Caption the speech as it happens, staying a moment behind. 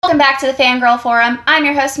back to the Fangirl Forum. I'm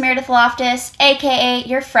your host, Meredith Loftus, aka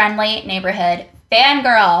your friendly neighborhood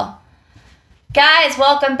fangirl. Guys,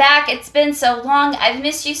 welcome back. It's been so long. I've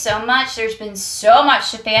missed you so much. There's been so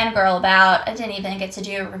much to fangirl about. I didn't even get to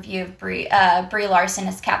do a review of Brie Larson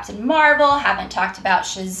as Captain Marvel. Haven't talked about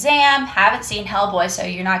Shazam. Haven't seen Hellboy, so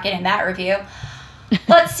you're not getting that review.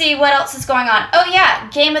 Let's see what else is going on. Oh yeah,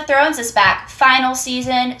 Game of Thrones is back. Final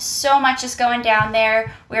season. So much is going down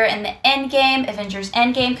there. We're in the Endgame. Avengers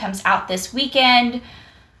Endgame comes out this weekend.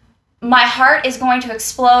 My heart is going to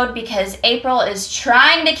explode because April is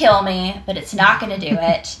trying to kill me, but it's not going to do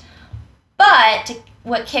it. But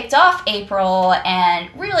what kicked off April and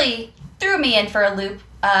really threw me in for a loop,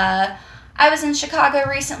 I was in Chicago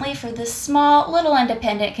recently for this small little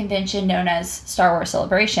independent convention known as Star Wars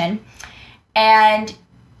Celebration. And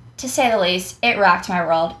to say the least, it rocked my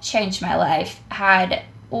world, changed my life, had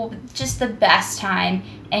just the best time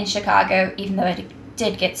in Chicago, even though I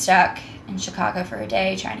did get stuck in Chicago for a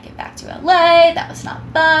day trying to get back to LA. That was not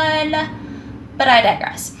fun, but I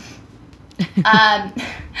digress.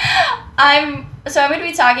 I'm going to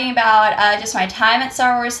be talking about just my time at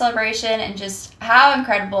Star Wars Celebration and just how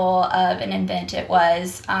incredible of an event it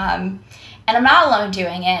was. And I'm not alone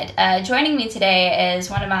doing it. Joining me today is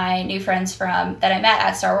one of my new friends that I met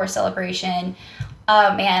at Star Wars Celebration.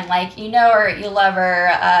 Oh man, like, you know her, you love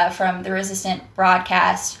her from the Resistant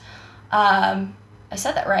broadcast. I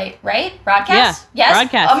said that right? Broadcast? Yeah, yes?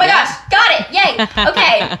 Broadcast. Oh my gosh, got it, yay!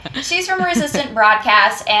 Okay, she's from Resistant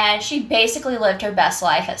Broadcast, and she basically lived her best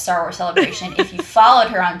life at Star Wars Celebration. If you followed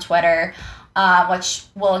her on Twitter, which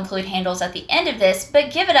will include handles at the end of this,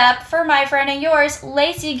 but give it up for my friend and yours,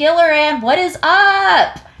 Lacey Gilleran. What is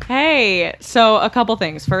up? Hey, so a couple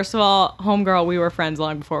things. First of all, homegirl, we were friends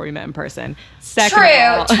long before we met in person. Second True,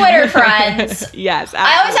 of all, Twitter friends. Yes, absolutely.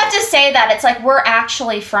 I always have to say that. It's like we're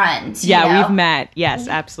actually friends. Yeah, you know? we've met. Yes,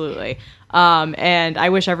 absolutely. And I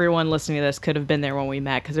wish everyone listening to this could have been there when we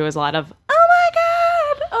met because it was a lot of, oh my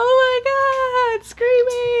God,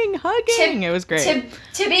 screaming, hugging. It was great.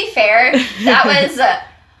 To be fair, that was...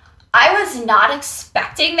 I was not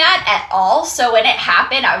expecting that at all. So when it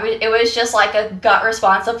happened, it was just like a gut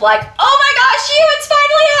response of like, oh my gosh, it's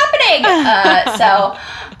finally happening.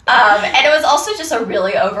 And it was also just a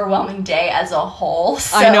really overwhelming day as a whole.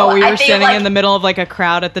 So I know, we were standing in the middle of like a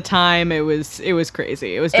crowd at the time. It was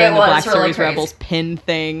crazy. It was during the Black really Series Rebels pin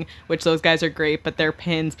thing, which those guys are great, but their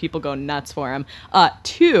pins, people go nuts for them.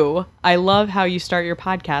 Two, I love how you start your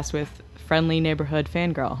podcast with friendly neighborhood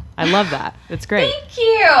fangirl. I love that. It's great. Thank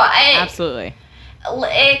you. Absolutely.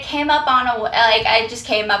 It came up I just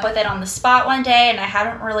came up with it on the spot one day, and I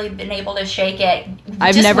haven't really been able to shake it.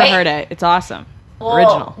 I've never heard it. It's awesome. Well,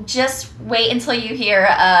 original. Just wait until you hear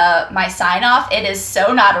my sign off. It is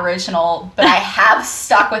so not original, but I have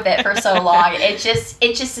stuck with it for so long. It just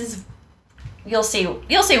is. You'll see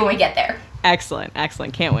when we get there. Excellent.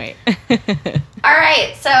 Can't wait. All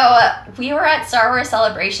right, so we were at Star Wars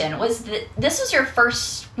Celebration. This was your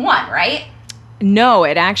first one, right? No,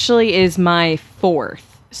 it actually is my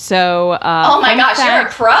fourth. So, oh my gosh, you're a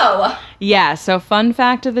pro. Yeah. So, fun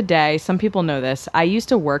fact of the day. Some people know this. I used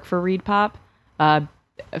to work for ReedPop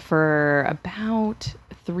for about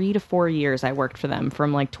 3 to 4 years. I worked for them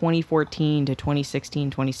from like 2014 to 2016,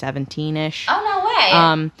 2017-ish. Oh,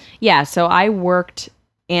 no way. Yeah. So I worked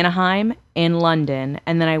Anaheim and London,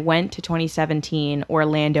 and then I went to 2017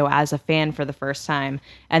 Orlando as a fan for the first time,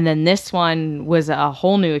 and then this one was a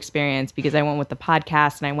whole new experience because I went with the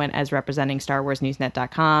podcast and I went as representing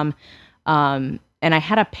StarWarsNewsNet.com, and I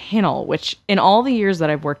had a panel, which in all the years that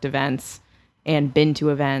I've worked events and been to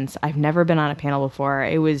events, I've never been on a panel before.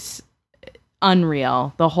 It was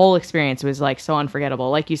unreal. The whole experience was like so unforgettable.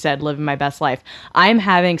 Like you said, living my best life. I'm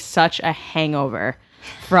having such a hangover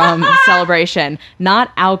from Celebration,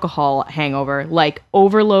 not alcohol hangover, like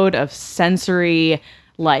overload of sensory,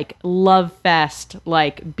 like love fest,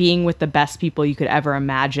 like being with the best people you could ever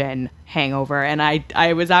imagine hangover. And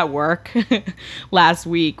I was at work last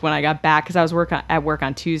week when I got back because I was at work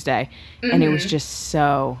on Tuesday, and it was just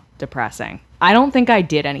so depressing. I don't think I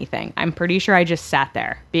did anything. I'm pretty sure I just sat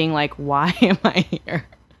there being like, why am I here?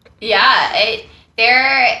 Yeah,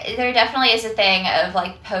 There definitely is a thing of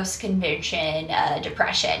like post-convention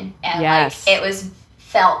depression, and yes. Like it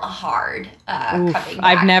felt hard coming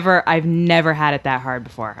back. I've never had it that hard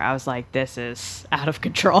before. I was like, this is out of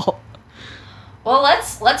control. Well,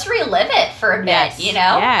 let's relive it for a bit, yes. you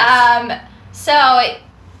know. Yes. So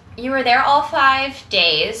you were there all 5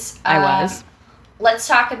 days. I was. Let's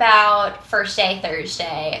talk about first day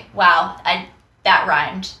Thursday. Wow, that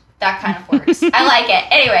rhymed. That kind of works. I like it.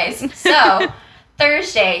 Anyways, so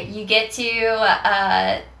Thursday, you get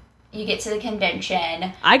to You get to the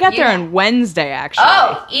convention. I got there on Wednesday, actually.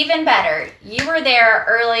 Oh, even better. You were there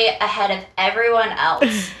early ahead of everyone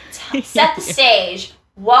else. Set the stage.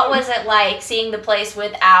 What was it like seeing the place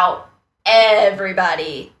without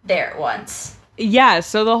everybody there at once? Yeah,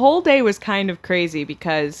 so the whole day was kind of crazy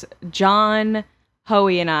because John,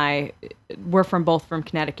 Hoey, and I were both from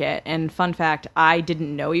Connecticut. And fun fact, I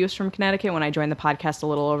didn't know he was from Connecticut when I joined the podcast a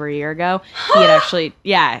little over a year ago. He had actually,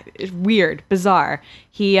 it's weird, bizarre.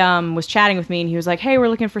 He was chatting with me and he was like, hey, we're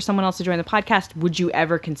looking for someone else to join the podcast. Would you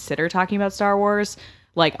ever consider talking about Star Wars,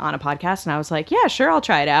 like, on a podcast? And I was like, yeah, sure, I'll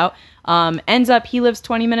try it out. Ends up, he lives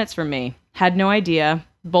 20 minutes from me. Had no idea.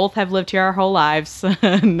 Both have lived here our whole lives.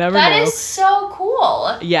 Never knew. That is so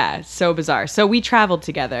cool. Yeah, so bizarre. So we traveled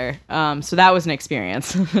together. So that was an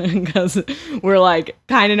experience because we're like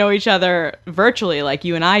kind of know each other virtually like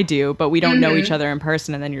you and I do, but we don't know each other in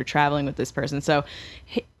person, and then you're traveling with this person. So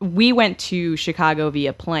we went to Chicago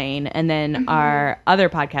via plane, and then our other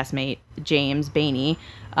podcast mate, James Bainey,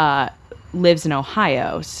 lives in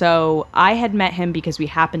Ohio. So I had met him because we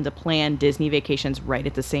happened to plan Disney vacations right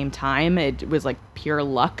at the same time. It was like pure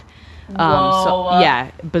luck. So,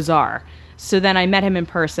 yeah, bizarre. So then I met him in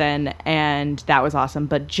person, and that was awesome.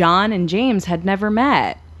 But John and James had never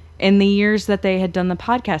met in the years that they had done the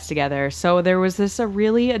podcast together. So there was a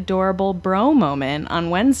really adorable bro moment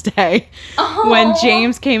on Wednesday when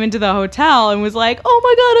James came into the hotel and was like, oh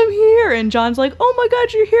my God, I'm here. And John's like, oh my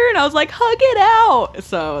God, you're here. And I was like, hug it out.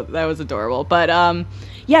 So that was adorable. But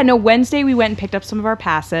Wednesday we went and picked up some of our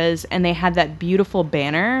passes, and they had that beautiful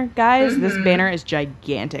banner, guys. This banner is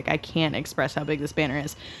gigantic. I can't express how big this banner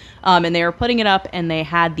is. And they were putting it up, and they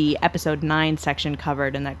had the episode 9 section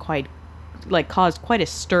covered, and that caused quite a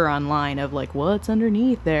stir online of like, what's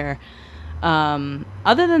underneath there.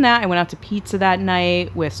 Other than that, I went out to pizza that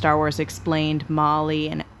night with Star Wars Explained, Molly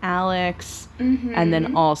and Alex, and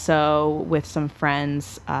then also with some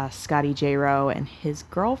friends, Scotty J. Rowe and his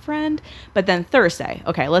girlfriend. But then Thursday,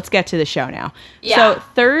 okay, let's get to the show now. Yeah. So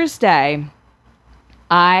Thursday,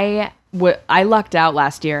 I lucked out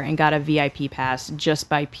last year and got a VIP pass just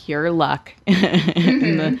by pure luck.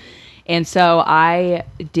 And so I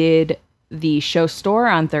did the show store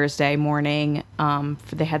on Thursday morning.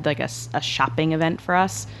 They had like a shopping event for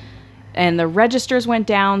us, and the registers went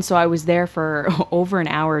down, so I was there for over an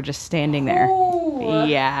hour just standing there. Ooh.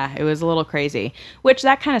 Yeah, it was a little crazy, which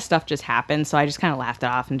that kind of stuff just happened, so I just kind of laughed it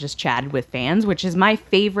off and just chatted with fans, which is my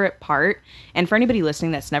favorite part. And for anybody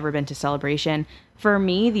listening that's never been to Celebration, for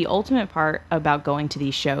me, the ultimate part about going to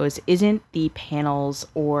these shows isn't the panels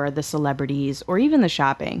or the celebrities or even the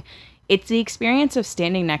shopping. It's the experience of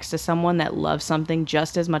standing next to someone that loves something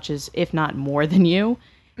just as much as, if not more than you,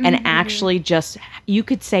 and actually just, you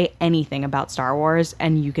could say anything about Star Wars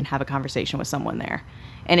and you can have a conversation with someone there.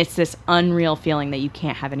 And it's this unreal feeling that you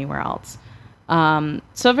can't have anywhere else.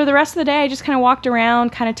 So for the rest of the day, I just kind of walked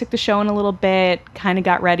around, kind of took the show in a little bit, kind of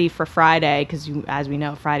got ready for Friday, because as we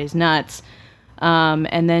know, Friday's nuts.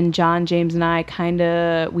 And then John, James, and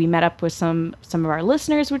I we met up with some of our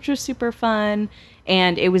listeners, which was super fun.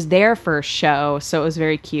 And it was their first show, so it was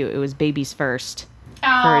very cute. It was baby's first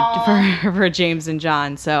for James and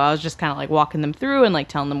John. So I was just kind of like walking them through and like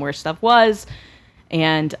telling them where stuff was.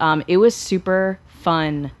 And it was super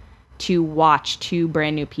fun to watch 2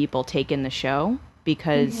 brand new people take in the show,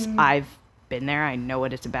 because I've been there. I know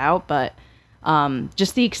what it's about. But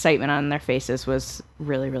just the excitement on their faces was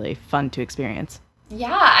really, really fun to experience. Yeah,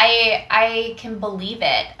 I can believe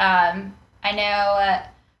it. I know...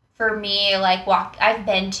 For me, I've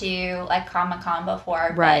been to like Comic-Con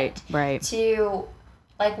before, right. To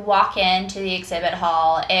like walk into the exhibit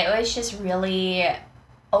hall, it was just really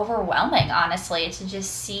overwhelming, honestly, to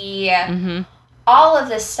just see all of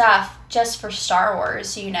this stuff just for Star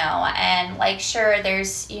Wars, and like, sure,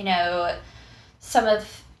 there's, some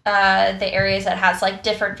of the areas that has like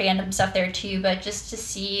different fandom stuff there too, but just to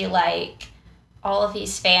see like all of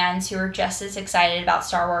these fans who are just as excited about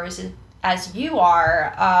Star Wars as you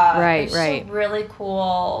are, right. A really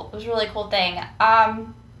cool. It was a really cool thing.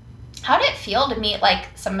 How did it feel to meet like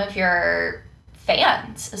some of your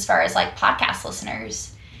fans, as far as like podcast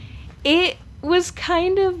listeners? It was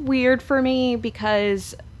kind of weird for me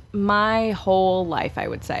because my whole life, I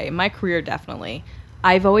would say, my career definitely,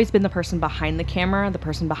 I've always been the person behind the camera, the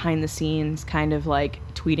person behind the scenes, kind of like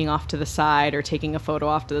tweeting off to the side or taking a photo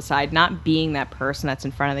off to the side, not being that person that's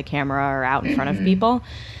in front of the camera or out in front of people.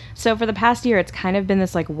 So for the past year, it's kind of been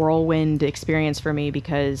this like whirlwind experience for me,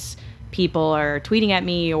 because people are tweeting at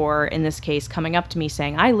me, or in this case, coming up to me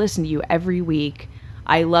saying, I listen to you every week.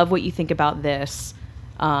 I love what you think about this.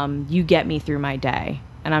 You get me through my day.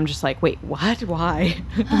 And I'm just like, wait, what? Why?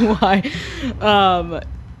 Why?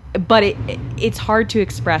 but it's hard to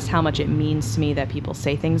express how much it means to me that people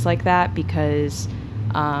say things like that, because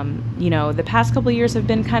the past couple of years have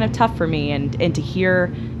been kind of tough for me, and to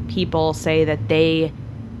hear people say that they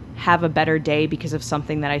have a better day because of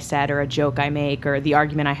something that I said or a joke I make or the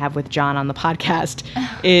argument I have with John on the podcast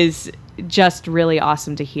is just really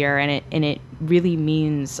awesome to hear, and it really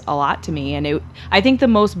means a lot to me. And I think the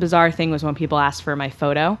most bizarre thing was when people asked for my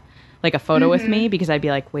photo, like a photo with me, because I'd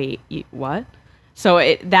be like, wait, what?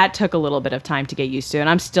 So that took a little bit of time to get used to, and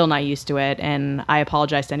I'm still not used to it. And I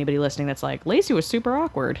apologize to anybody listening that's like, Lacey was super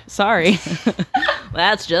awkward. Sorry.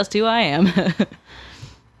 That's just who I am.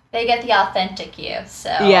 They get the authentic you, so.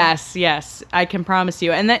 Yes, I can promise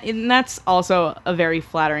you. And that's also a very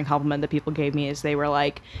flattering compliment that people gave me, is they were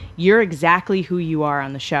like, you're exactly who you are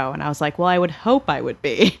on the show. And I was like, well, I would hope I would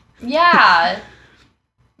be. Yeah.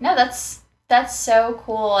 No, that's so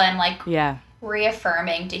cool, and like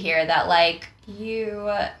reaffirming to hear that, like, you,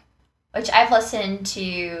 which I've listened to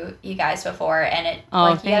you guys before, and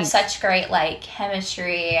you have such great like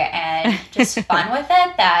chemistry and just fun with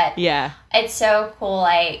it that it's so cool.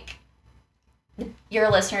 Like, your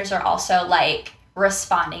listeners are also like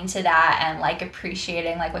responding to that and like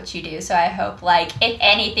appreciating like what you do. So I hope, like, if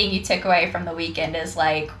anything you took away from the weekend is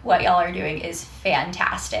like what y'all are doing is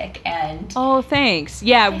fantastic. And thanks.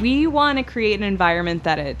 Yeah, we want to create an environment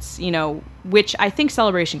that it's, which I think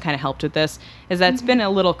Celebration kind of helped with this, is that it's been a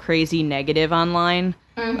little crazy negative online,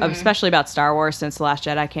 especially about Star Wars since The Last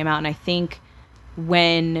Jedi came out. And I think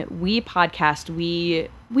when we podcast, we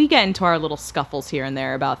get into our little scuffles here and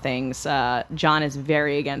there about things. John is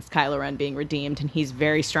very against Kylo Ren being redeemed, and he's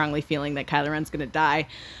very strongly feeling that Kylo Ren's going to die,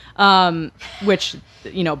 which,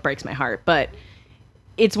 breaks my heart. But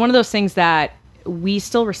it's one of those things that we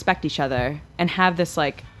still respect each other and have this,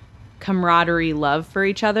 like, camaraderie love for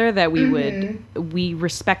each other, that we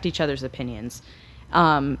respect each other's opinions.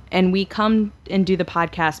 And we come and do the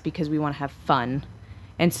podcast because we want to have fun.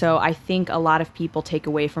 And so I think a lot of people take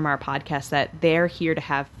away from our podcast that they're here to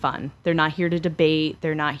have fun. They're not here to debate.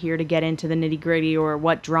 They're not here to get into the nitty-gritty or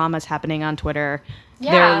what drama's happening on Twitter.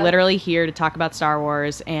 Yeah. They're literally here to talk about Star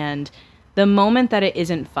Wars. And the moment that it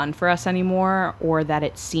isn't fun for us anymore, or that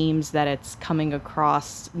it seems that it's coming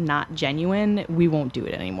across not genuine, we won't do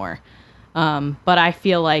it anymore. But I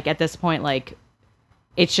feel like at this point, like,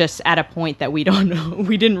 it's just at a point that we don't know.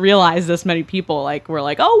 We didn't realize this many people, like, we're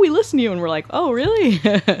like, oh, we listen to you. And we're like, oh, really?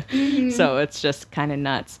 So it's just kind of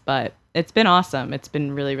nuts. But it's been awesome. It's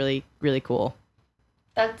been really, really, really cool.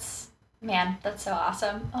 That's so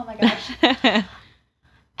awesome. Oh, my gosh.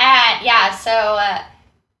 And, yeah, so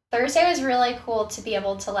Thursday was really cool to be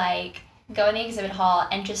able to, like, go in the exhibit hall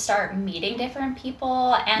and just start meeting different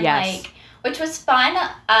people. And, like, which was fun,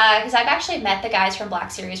 because I've actually met the guys from Black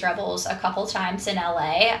Series Rebels a couple times in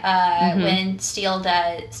LA. When Steele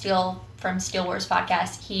from Steel Wars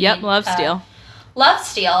podcast, love Steele. Love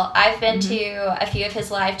Steele. I've been to a few of his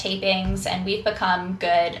live tapings, and we've become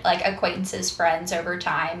good, like, acquaintances, friends over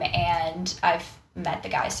time. And I've met the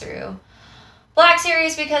guys through Black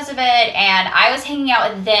Series because of it. And I was hanging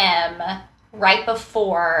out with them right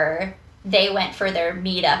before they went for their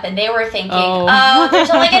meetup, and they were thinking,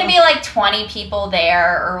 there's only going to be like 20 people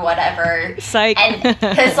there or whatever. Psych. And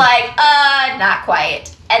because, like, not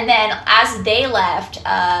quite. And then as they left,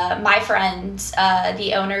 my friends,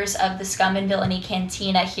 the owners of the Scum and Villainy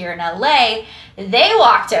Cantina here in LA, they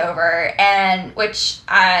walked over, and which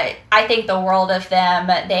I think the world of them.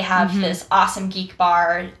 They have this awesome geek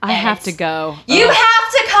bar. I have to go. You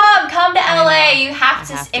have to come to LA. You have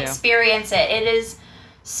to experience it. It is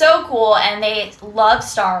so cool, and they love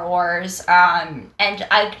Star Wars, and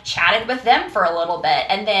I chatted with them for a little bit,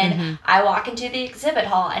 and then I walk into the exhibit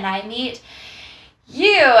hall, and I meet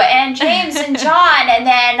you and James and John, and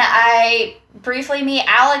then I briefly meet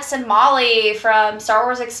Alex and Molly from Star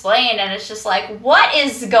Wars Explained, and it's just like, what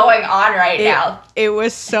is going on now? It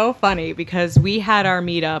was so funny, because we had our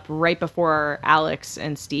meetup right before Alex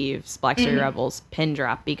and Steve's Black Series Rebels pin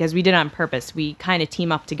drop, because we did it on purpose. We kind of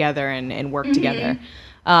team up together and work together.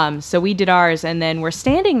 So we did ours, and then we're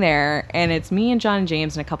standing there, and it's me and John and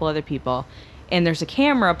James and a couple other people, and there's a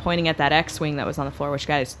camera pointing at that X-Wing that was on the floor, which,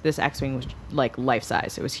 guys, this X-Wing was, like,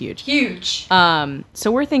 life-size. It was huge. Huge.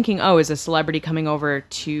 So we're thinking, is a celebrity coming over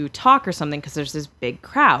to talk or something, because there's this big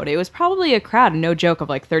crowd. It was probably a crowd, no joke, of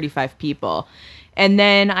like 35 people. And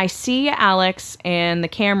then I see Alex and the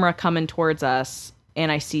camera coming towards us,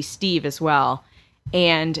 and I see Steve as well.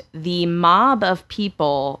 And the mob of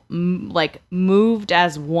people moved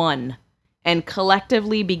as one and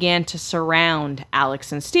collectively began to surround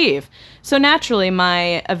Alex and Steve. So naturally,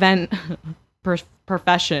 my event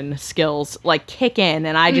profession skills like kick in,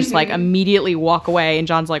 and I just like immediately walk away, and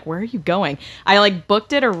John's like, where are you going? I like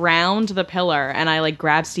booked it around the pillar, and I like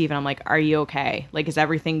grabbed Steve and I'm like, are you okay? Like, is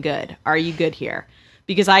everything good? Are you good here?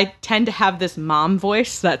 Because I tend to have this mom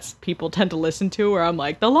voice that's people tend to listen to, where I'm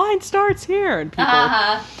like, the line starts here, and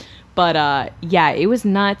people but yeah, it was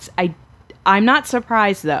nuts. I'm not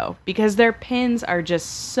surprised though, because their pins are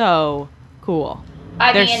just so cool.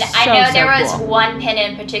 I mean, I know there was one pin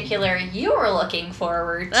in particular you were looking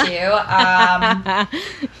forward to,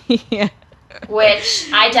 yeah. which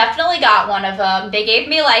I definitely got one of them. They gave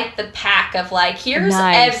me like the pack of like, here's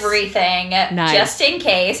everything just in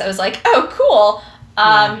case. I was like, oh, cool.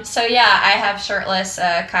 So yeah, I have shirtless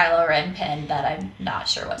Kylo Ren pin that I'm not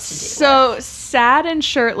sure what to do So with. Sad and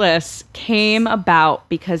Shirtless came about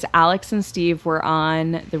because Alex and Steve were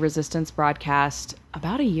on the Resistance broadcast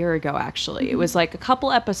about a year ago, actually. It was like a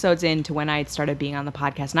couple episodes into when I had started being on the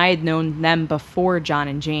podcast, and I had known them before John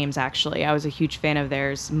and James, actually. I was a huge fan of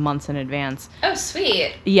theirs months in advance. Oh,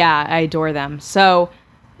 sweet. Yeah, I adore them. So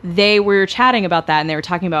they were chatting about that, and they were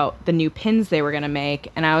talking about the new pins they were going to make.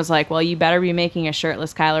 And I was like, well, you better be making a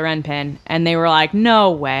shirtless Kylo Ren pin. And they were like,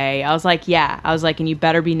 no way. I was like, yeah. I was like, and you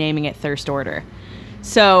better be naming it Thirst Order.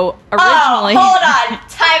 So originally... Oh, hold on.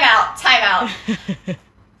 Time out.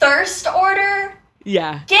 Thirst Order?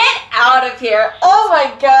 Yeah. Get out of here. Oh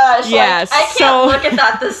my gosh. Yeah, like, I can't look at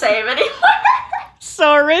that the same anymore.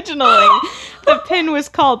 So originally, the pin was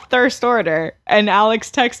called Thirst Order, and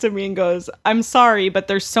Alex texted me and goes, I'm sorry, but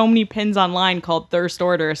there's so many pins online called Thirst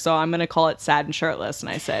Order, so I'm going to call it Sad and Shirtless.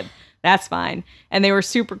 And I said, that's fine. And they were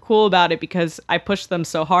super cool about it because I pushed them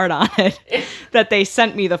so hard on it that they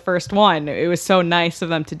sent me the first one. It was so nice of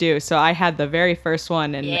them to do. So I had the very first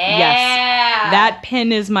one, and yes, that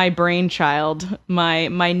pin is my brainchild, my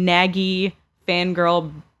naggy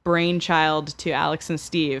fangirl brainchild to Alex and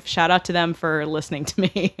Steve. Shout out to them for listening to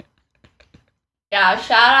me. Yeah,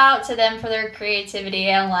 shout out to them for their creativity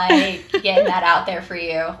and like getting that out there for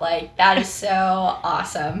you. Like, that is so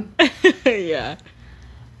awesome. Yeah.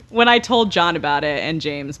 When I told John about it, and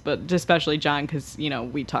James, but especially John, because, you know,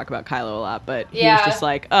 we talk about Kylo a lot, but he was just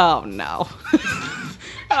like, oh no.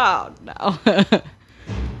 Oh no.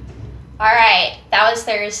 All right, that was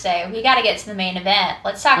Thursday. We got to get to the main event.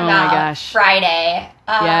 Let's talk about Friday.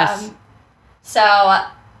 Yes. So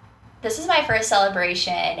this is my first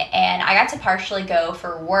celebration, and I got to partially go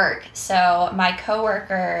for work. So my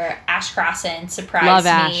coworker, Ash Crossan, surprised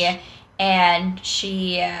me, and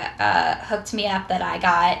she hooked me up that I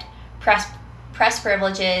got press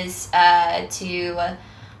privileges to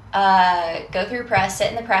go through press,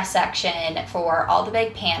 sit in the press section for all the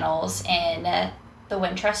big panels in the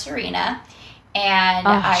Wintrust Arena.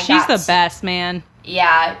 And she's the best, man.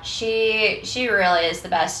 Yeah, she really is the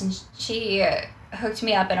best, and she hooked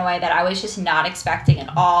me up in a way that I was just not expecting at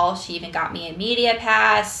all. She even got me a media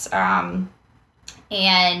pass, and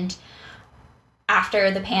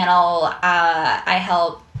after the panel, I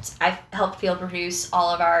helped field produce all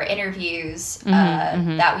of our interviews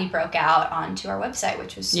that we broke out onto our website,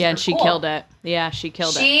 which was super and she cool. killed it. Yeah, she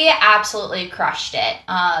killed it. She absolutely crushed it.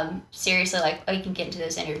 Seriously, like, we can get into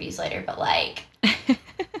those interviews later, but like,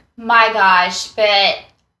 my gosh, but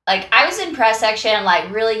like, I was in press section,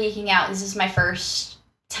 like, really geeking out. This is my first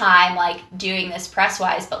time like doing this press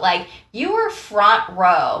wise, but like, you were front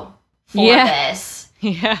row for this.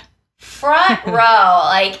 Yeah. Front row.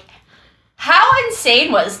 Like, how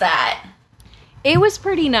insane was that? It was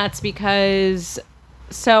pretty nuts because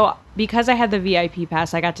I had the VIP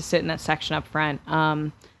pass, I got to sit in that section up front.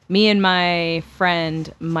 Me and my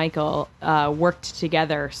friend Michael worked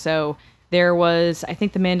together. So there was, I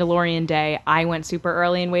think, the Mandalorian day, I went super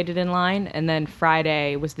early and waited in line, and then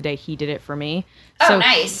Friday was the day he did it for me. Oh, so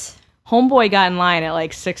nice. Homeboy got in line at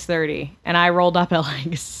like 6:30, and I rolled up at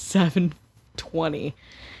like 7:20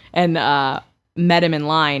 and met him in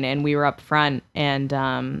line, and we were up front,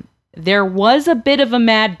 and there was a bit of a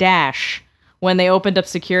mad dash when they opened up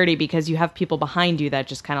security because you have people behind you that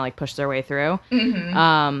just kind of like push their way through.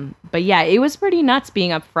 Mm-hmm. But yeah, it was pretty nuts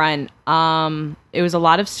being up front. It was a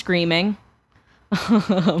lot of screaming,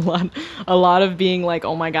 a lot of being like,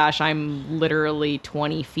 oh my gosh, I'm literally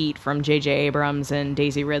 20 feet from J.J. Abrams and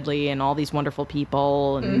Daisy Ridley and all these wonderful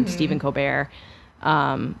people and Stephen Colbert.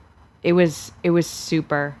 It was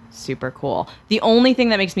super, super cool. The only thing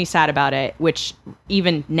that makes me sad about it, which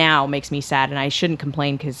even now makes me sad, and I shouldn't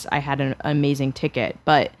complain because I had an amazing ticket,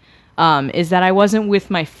 but is that I wasn't with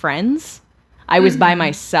my friends. I was by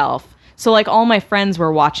myself. So, like, all my friends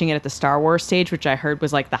were watching it at the Star Wars stage, which I heard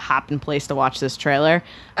was, like, the hopping place to watch this trailer.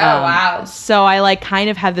 Oh, wow. So I, like, kind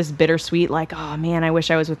of have this bittersweet, like, oh, man, I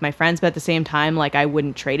wish I was with my friends. But at the same time, like, I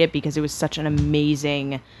wouldn't trade it because it was such an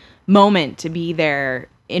amazing moment to be there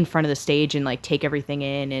in front of the stage and, like, take everything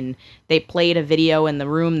in. And they played a video in the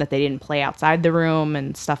room that they didn't play outside the room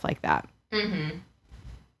and stuff like that. Mm-hmm.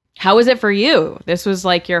 How was it for you? This was,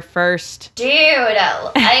 like, your first... Dude,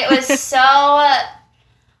 it was so...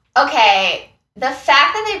 Okay, the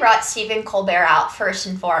fact that they brought Stephen Colbert out first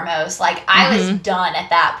and foremost, like, I was done at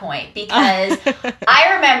that point because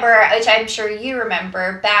I remember, which I'm sure you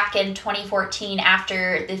remember, back in 2014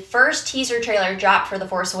 after the first teaser trailer dropped for The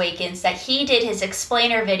Force Awakens, that he did his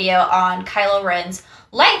explainer video on Kylo Ren's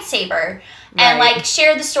lightsaber and, like,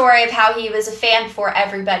 shared the story of how he was a fan before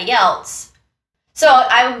everybody else. So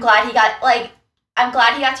I'm glad he got, like... I'm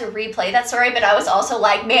glad he got to replay that story, but I was also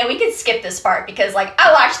like, man, we could skip this part because, like,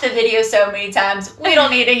 I watched the video so many times. We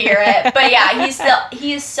don't need to hear it. But yeah,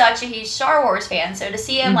 he is such a huge Star Wars fan. So to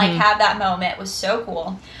see him like have that moment was so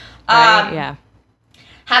cool. Yeah.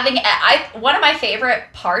 One of my favorite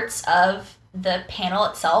parts of the panel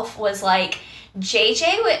itself was like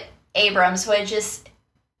J.J. Abrams would just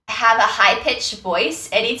have a high-pitched voice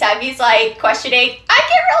anytime he's like questioning, I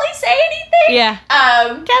can't really say anything. Yeah.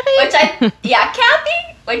 Kathy.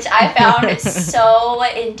 Kathy, which I found so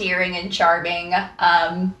endearing and charming.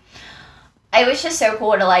 It was just so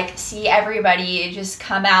cool to like see everybody just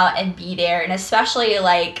come out and be there, and especially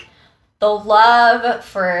like the love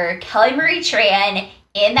for Kelly Marie Tran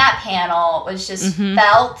in that panel was just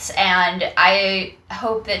felt, and I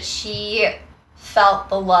hope that she felt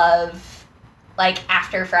the love like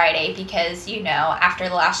after Friday, because, you know, after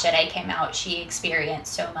The Last Jedi came out, she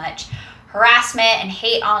experienced so much harassment and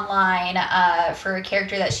hate online for a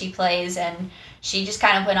character that she plays, and she just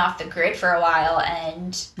kind of went off the grid for a while,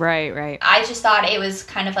 and right. I just thought it was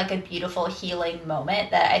kind of like a beautiful healing moment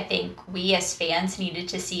that I think we as fans needed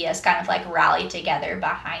to see us kind of like rally together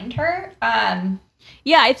behind her.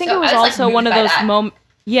 Yeah, I think it was also one of those moments.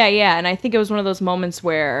 Yeah, and I think it was one of those moments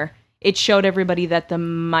where it showed everybody that the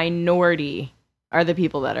minority are the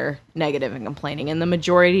people that are negative and complaining, and the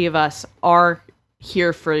majority of us are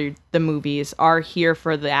here for the movies, are here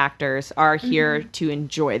for the actors, are here to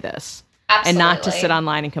enjoy this. Absolutely. And not to sit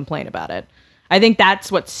online and complain about it. I think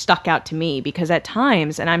that's what stuck out to me, because at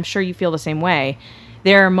times, and I'm sure you feel the same way,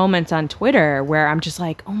 there are moments on Twitter where I'm just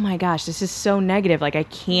like, oh my gosh, this is so negative. Like, I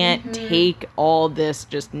can't take all this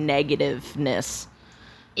just negativeness.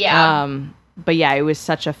 Yeah. But yeah, it was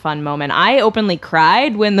such a fun moment. I openly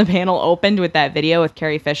cried when the panel opened with that video with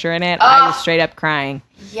Carrie Fisher in it. I was straight up crying.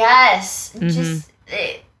 Yes.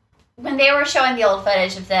 When they were showing the old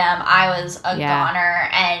footage of them, I was a goner,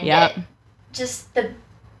 and just the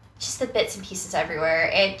bits and pieces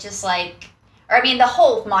everywhere. It just like, or I mean, the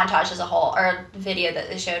whole montage as a whole, or the video that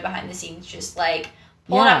they showed behind the scenes, just like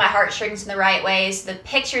pulling on my heartstrings in the right ways. The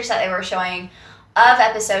pictures that they were showing of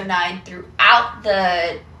Episode 9 throughout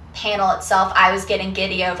the panel itself, I was getting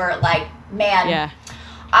giddy over. Like, man,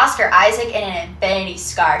 Oscar Isaac in an Infinity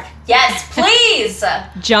Scarf. Yes, please.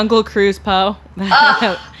 Jungle Cruise Poe.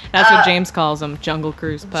 That's what James calls him, Jungle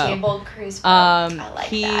Cruise Poe. Jungle Cruise Poe. I like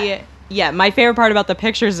that. Yeah, my favorite part about the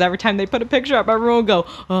pictures is every time they put a picture up, everyone will go,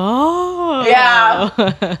 oh. Yeah.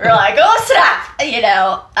 We're like, oh, snap. You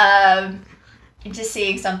know, just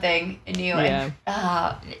seeing something new and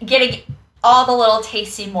getting all the little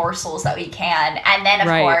tasty morsels that we can. And then, of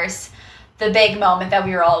course, the big moment that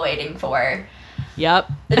we were all waiting for.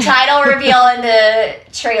 Yep. The title reveal in the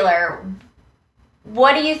trailer.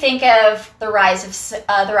 What do you think of the rise of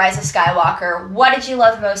Skywalker? What did you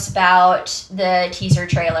love most about the teaser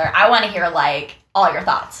trailer? I want to hear, like, all your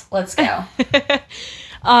thoughts. Let's go.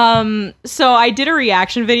 So I did a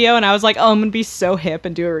reaction video, and I was like, oh, I'm going to be so hip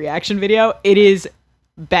and do a reaction video. It is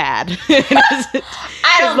bad.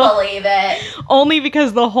 I don't believe it. Only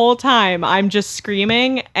because the whole time I'm just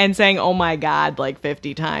screaming and saying, oh my God, like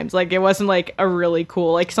 50 times. Like, it wasn't like a really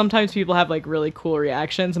cool, like sometimes people have like really cool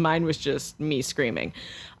reactions. Mine was just me screaming.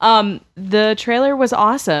 The trailer was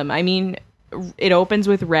awesome. I mean, it opens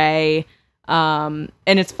with Rey. And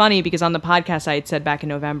it's funny because on the podcast I had said back in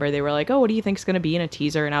November, they were like, oh, what do you think is going to be in a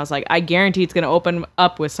teaser? And I was like, I guarantee it's going to open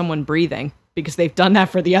up with someone breathing, because they've done that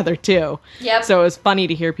for the other two. Yep. So it was funny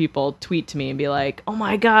to hear people tweet to me and be like, oh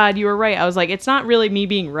my God, you were right. I was like, it's not really me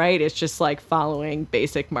being right. It's just like following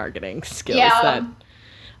basic marketing skills.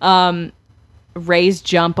 That Rey's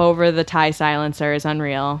jump over the TIE silencer is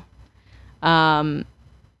unreal. There's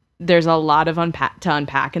a lot of to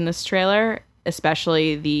unpack in this trailer,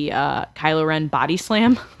 especially the Kylo Ren body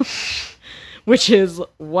slam, which is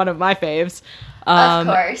one of my faves. Of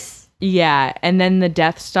course. Yeah, and then the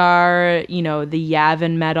Death Star, the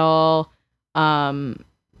Yavin medal,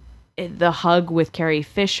 the hug with Carrie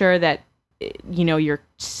Fisher that, you're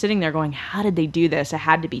sitting there going, how did they do this? It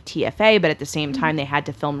had to be TFA, but at the same time, they had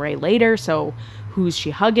to film Rey later, so who's she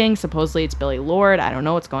hugging? Supposedly it's Billy Lord. I don't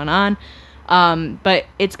know what's going on. But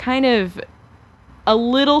it's kind of a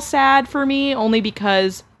little sad for me, only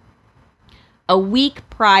because a week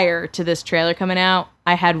prior to this trailer coming out,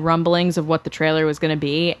 I had rumblings of what the trailer was going to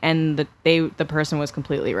be, and the person was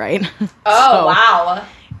completely right. Oh, wow.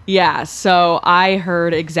 Yeah, so I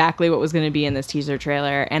heard exactly what was going to be in this teaser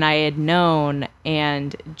trailer, and I had known,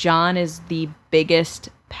 and John is the biggest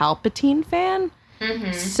Palpatine fan,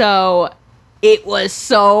 so it was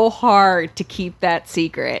so hard to keep that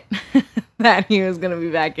secret that he was going to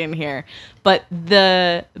be back in here. But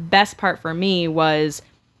the best part for me was,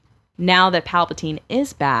 now that Palpatine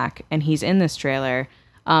is back and he's in this trailer,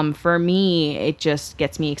 for me, it just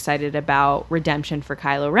gets me excited about redemption for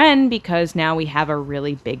Kylo Ren, because now we have a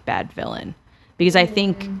really big bad villain. Because I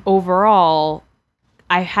think overall,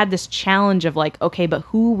 I had this challenge of like, okay, but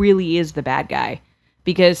who really is the bad guy?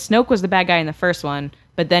 Because Snoke was the bad guy in the first one,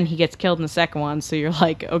 but then he gets killed in the second one. So you're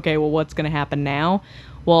like, okay, well, what's going to happen now?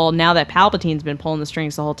 Well, now that Palpatine's been pulling the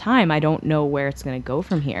strings the whole time, I don't know where it's going to go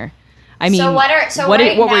from here. I mean, what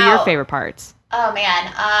were your favorite parts? Oh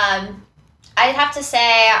man, I'd have to say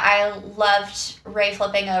I loved Rey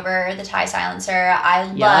flipping over the TIE silencer. I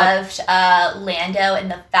loved Lando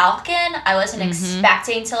and the Falcon. I wasn't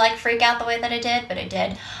expecting to like freak out the way that it did, but it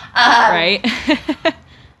did. Right.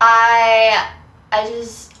 I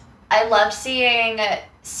loved seeing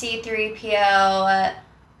C-3PO,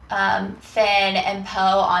 Finn and Poe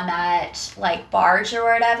on that like barge or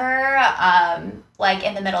whatever, like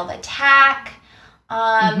in the middle of attack.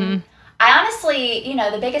 I honestly,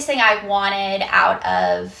 the biggest thing I wanted out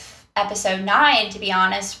of episode 9, to be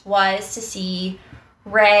honest, was to see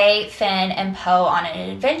Rey, Finn, and Poe on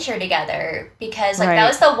an adventure together, because like that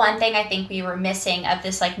was the one thing I think we were missing of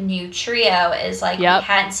this like new trio, is like we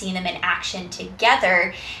hadn't seen them in action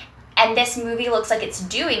together. And this movie looks like it's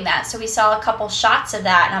doing that. So we saw a couple shots of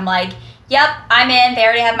that, and I'm like, yep, I'm in. They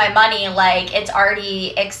already have my money. Like, it's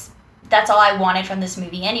already, that's all I wanted from this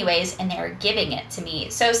movie anyways, and they're giving it to me.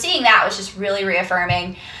 So seeing that was just really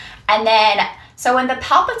reaffirming. And then, so when the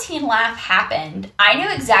Palpatine laugh happened, I knew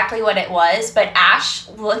exactly what it was, but Ash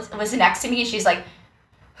was next to me, and she's like,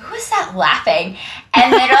 who is that laughing?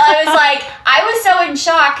 And then I was so in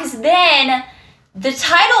shock, because then the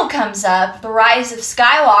title comes up, The Rise of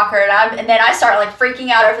Skywalker, and then I start like freaking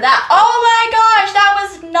out over that. Oh my gosh, that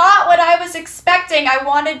was not what I was expecting. I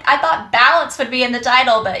thought balance would be in the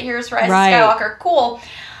title, but here's Rise of Skywalker. Cool.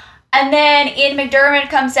 And then Ian McDiarmid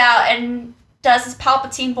comes out and does his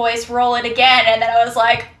Palpatine voice, roll it again, and then I was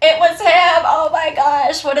like, it was him! Oh my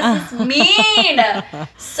gosh, what does this mean?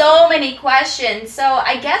 So many questions. So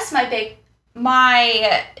I guess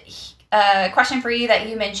my question for you that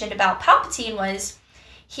you mentioned about Palpatine was,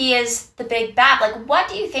 he is the big bad. Like, what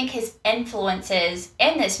do you think his influence is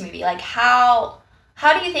in this movie? Like, how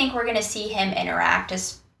do you think we're going to see him interact?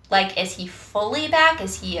 Is he fully back?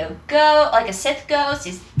 Is he a Sith ghost?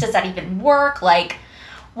 Does that even work? Like,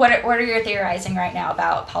 what are you theorizing right now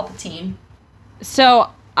about Palpatine? So,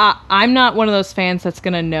 I'm not one of those fans that's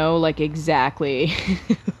going to know, like, exactly,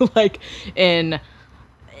 like, in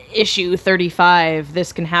issue 35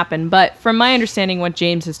 this can happen, but from my understanding, what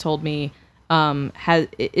James has told me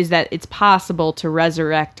is that it's possible to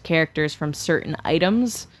resurrect characters from certain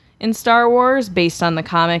items in Star Wars based on the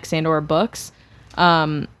comics and or books.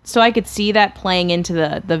 So I could see that playing into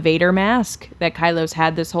the Vader mask that Kylo's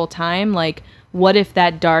had this whole time. Like, what if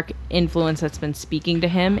that dark influence that's been speaking to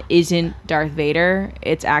him isn't Darth Vader?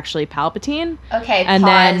 It's actually Palpatine. Okay, and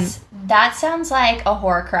pause. That sounds like a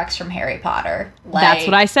Horcrux from Harry Potter. That's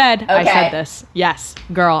what I said. Okay. I said this. Yes,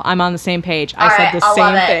 girl, I'm on the same page. I said the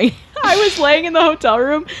same thing. I was laying in the hotel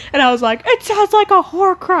room, and I was like, it sounds like a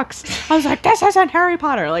Horcrux. I was like, this isn't Harry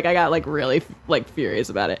Potter. Like, I got, like, really, like, furious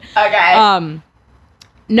about it. Okay.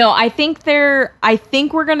 No, I think we're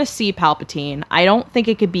going to see Palpatine. I don't think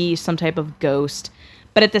it could be some type of ghost.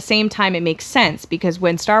 But at the same time, it makes sense, because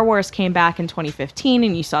when Star Wars came back in 2015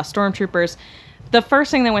 and you saw stormtroopers, the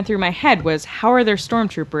first thing that went through my head was, how are there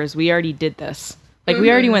stormtroopers? We already did this. Like,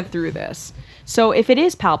 we already went through this. So if it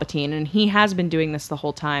is Palpatine, and he has been doing this the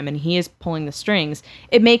whole time, and he is pulling the strings,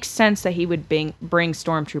 it makes sense that he would bring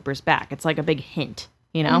stormtroopers back. It's like a big hint,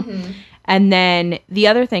 you know? And then the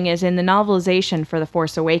other thing is, in the novelization for The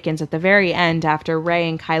Force Awakens, at the very end, after Rey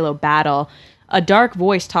and Kylo battle, a dark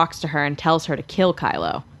voice talks to her and tells her to kill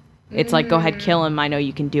Kylo. It's like, go ahead, kill him. I know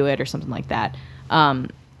you can do it, or something like that.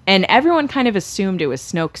 And everyone kind of assumed it was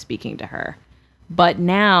Snoke speaking to her. But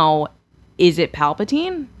now, is it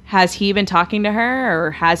Palpatine? Has he been talking to her,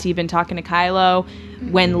 or has he been talking to Kylo?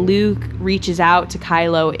 When Luke reaches out to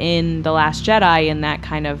Kylo in The Last Jedi in that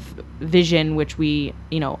kind of vision, which we,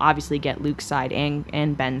 obviously get Luke's side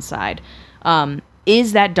and Ben's side,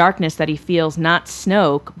 is that darkness that he feels not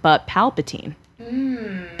Snoke, but Palpatine?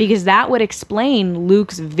 Because that would explain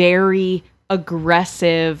Luke's very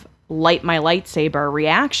aggressive light my lightsaber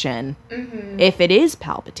reaction if it is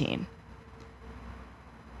Palpatine.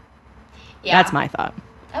 Yeah. That's my thought.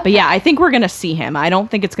 Okay. But yeah, I think we're going to see him. I don't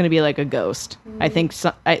think it's going to be like a ghost. I think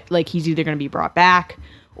he's either going to be brought back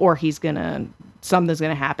or something's going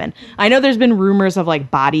to happen. I know there's been rumors of like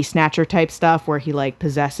body snatcher type stuff where he like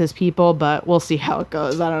possesses people, but we'll see how it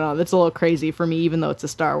goes. I don't know. That's a little crazy for me, even though it's a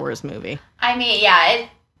Star Wars movie. I mean, yeah,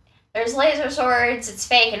 there's laser swords, it's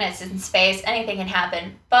fake, and it's in space. Anything can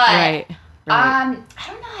happen. But right. I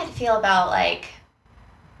don't know how to feel about like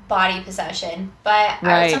body possession, but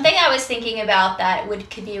something I was thinking about that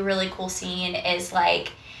could be a really cool scene is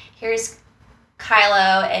like, here's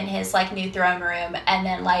Kylo in his like new throne room, and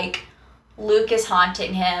then like Luke is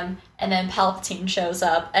haunting him, and then Palpatine shows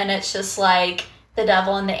up, and it's just like the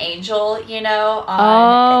devil and the angel, I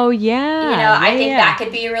think that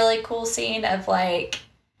could be a really cool scene of like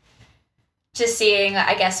just seeing,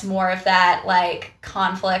 I guess, more of that like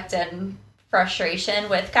conflict and frustration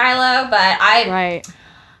with Kylo. But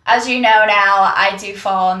as you know now, I do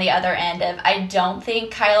fall on the other end of, I don't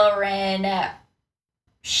think Kylo Ren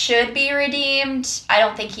should be redeemed. I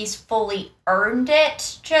don't think he's fully earned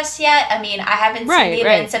it just yet. I mean, I haven't seen the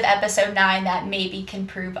events of Episode 9 that maybe can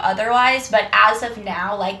prove otherwise, but as of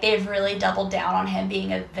now, like, they've really doubled down on him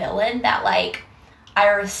being a villain that, like, I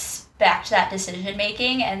respect that decision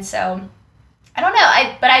making, and so, I don't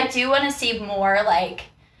know, but I do want to see more, like,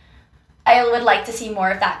 I would like to see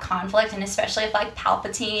more of that conflict, and especially if, like,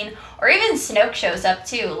 Palpatine or even Snoke shows up,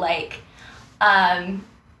 too, like,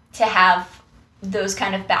 to have those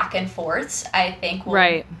kind of back and forths, I think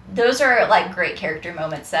those are, like, great character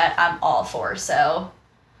moments that I'm all for, so.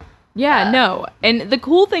 Yeah, no. And the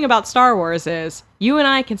cool thing about Star Wars is you and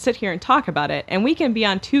I can sit here and talk about it, and we can be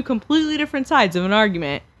on two completely different sides of an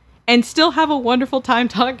argument and still have a wonderful time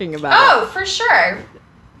talking about it. Oh, for sure.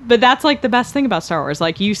 But that's, like, the best thing about Star Wars.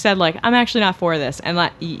 Like, you said, like, I'm actually not for this. And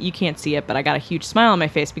like, you can't see it, but I got a huge smile on my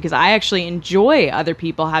face because I actually enjoy other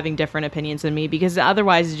people having different opinions than me, because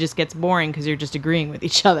otherwise it just gets boring because you're just agreeing with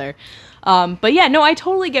each other. But yeah, no, I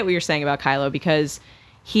totally get what you're saying about Kylo, because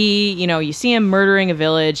he, you see him murdering a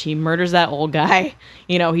village. He murders that old guy.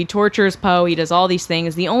 He tortures Poe. He does all these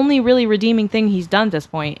things. The only really redeeming thing he's done at this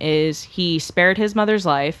point is he spared his mother's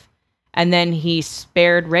life, and then he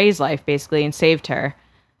spared Rey's life, basically, and saved her.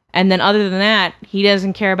 And then other than that, he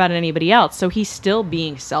doesn't care about anybody else. So he's still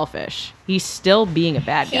being selfish. He's still being a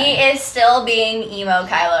bad guy. He is still being emo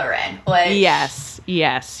Kylo Ren. Which...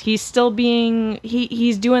 Yes. He's still being...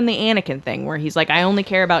 He's doing the Anakin thing where he's like, I only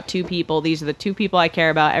care about two people. These are the two people I care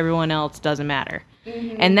about. Everyone else doesn't matter.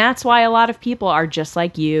 Mm-hmm. And that's why a lot of people are just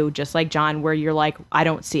like you, just like John, where you're like, I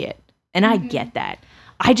don't see it. And I get that.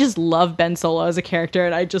 I just love Ben Solo as a character,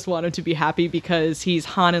 and I just want him to be happy because he's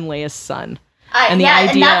Han and Leia's son. And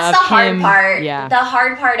that's the hard part. Yeah. The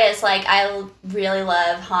hard part is, like, I really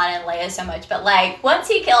love Han and Leia so much, but, like, once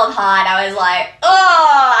he killed Han, I was like,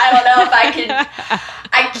 oh, I don't know if I can,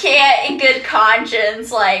 I can't in good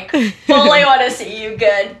conscience, like, fully want to see you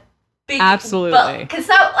good. Absolutely. Because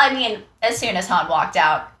that, I mean, as soon as Han walked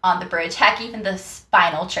out on the bridge, heck, even the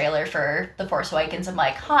final trailer for The Force Awakens, I'm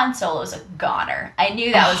like, Han Solo's a goner. I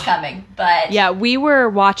knew that was coming, but... Yeah, we were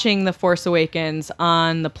watching The Force Awakens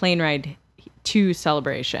on the plane ride to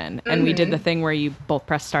Celebration, and we did the thing where you both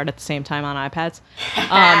press start at the same time on iPads,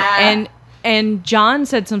 and John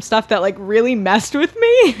said some stuff that like really messed with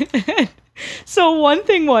me. So one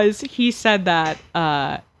thing was, he said that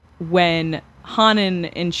when Han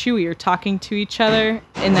and Chewie are talking to each other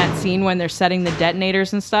in that scene when they're setting the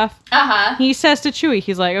detonators and stuff, he says to Chewie,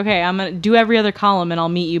 he's like, okay, I'm gonna do every other column and I'll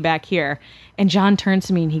meet you back here. And John turns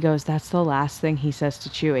to me and he goes, that's the last thing he says to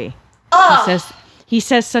Chewie. He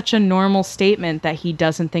says such a normal statement that he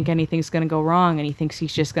doesn't think anything's going to go wrong, and he thinks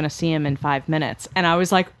he's just going to see him in 5 minutes. And I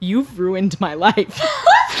was like, you've ruined my life.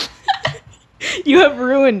 You have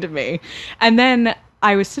ruined me. And then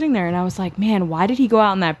I was sitting there and I was like, man, why did he go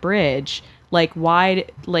out on that bridge? Like,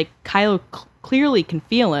 Kylo clearly can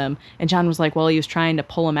feel him. And John was like, well, he was trying to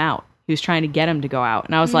pull him out. He was trying to get him to go out.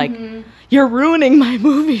 And I was like, you're ruining my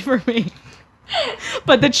movie for me.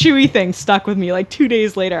 But the Chewie thing stuck with me. Like 2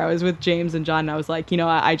 days later, I was with James and John, and I was like,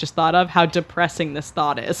 I just thought of how depressing this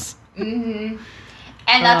thought is. And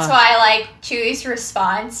And that's why, like, Chewie's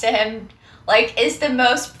response to him, like, is the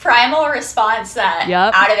most primal response that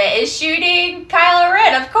out of it is shooting Kylo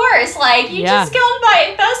Ren, of course. Like, you just killed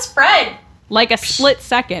my best friend. Like a split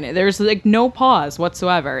second. There's, like, no pause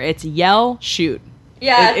whatsoever. It's yell, shoot.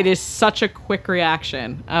 Yeah. It is such a quick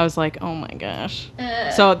reaction. I was like, oh my gosh.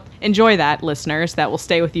 So enjoy that, listeners. That will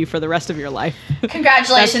stay with you for the rest of your life.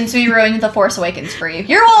 Congratulations, we ruined The Force Awakens for you.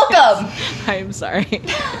 You're welcome! I am sorry.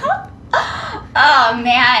 Oh,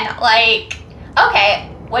 man. Like, okay,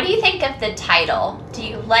 what do you think of the title? Do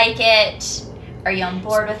you like it? Are you on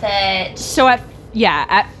board with it? So,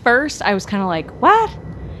 at first, I was kind of like, what?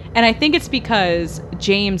 And I think it's because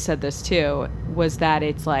James said this, too, was that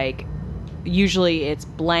it's like, usually it's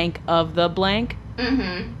blank of the blank.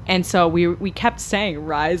 Mm-hmm. And so we kept saying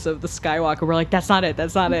Rise of the Skywalker. We're like, that's not it.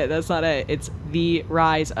 It's the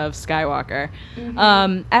Rise of Skywalker.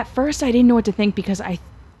 Mm-hmm. At first, I didn't know what to think because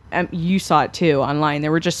you saw it too online.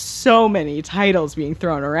 There were just so many titles being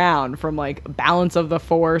thrown around, from like Balance of the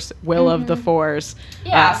Force, Will of the Force,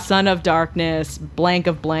 Son of Darkness, blank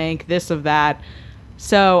of blank, this of that.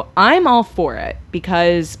 So I'm all for it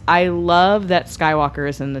because I love that Skywalker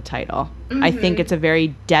is in the title. I think it's a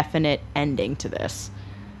very definite ending to this.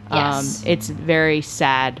 Yes. It's very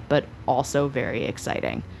sad, but also very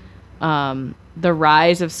exciting. The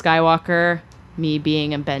Rise of Skywalker, me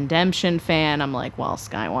being a Ben Demption fan, I'm like, well,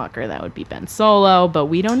 Skywalker, that would be Ben Solo, but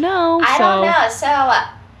we don't know. I don't know. So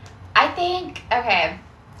I think, okay,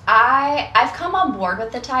 I've come on board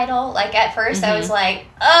with the title. Like, at first I was like,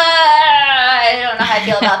 I don't know how I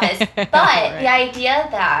feel about this. But right. The idea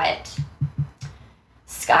that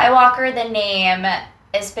Skywalker, the name,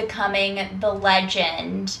 is becoming the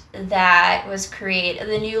legend that was created,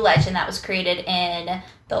 the new legend that was created in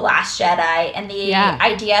The Last Jedi, and the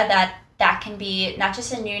idea that can be not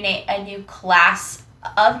just a new class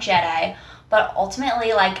of Jedi, but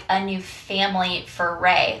ultimately like a new family for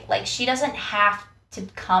Rey. Like, she doesn't have to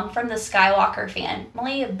come from the Skywalker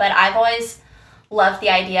family, but I've always loved the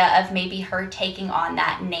idea of maybe her taking on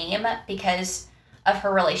that name because of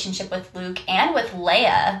her relationship with Luke and with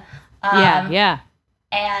Leia. Yeah.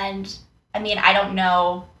 And, I mean, I don't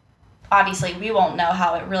know, obviously we won't know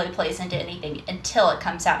how it really plays into anything until it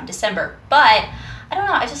comes out in December, but I don't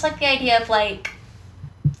know, I just like the idea of, like,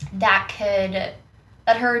 that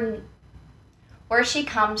her, where she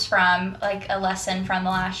comes from, like, a lesson from The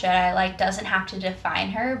Last Jedi, like, doesn't have to define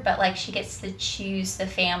her, but, like, she gets to choose the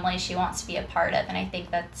family she wants to be a part of, and I think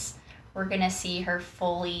we're gonna see her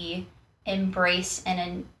fully embrace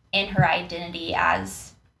and in her identity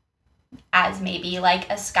as maybe like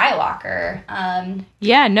a Skywalker.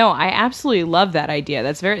 I absolutely love that idea.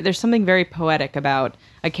 There's something very poetic about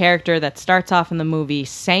a character that starts off in the movie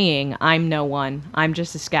saying, I'm no one, I'm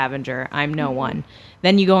just a scavenger, I'm no one.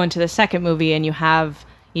 Then you go into the second movie and you have,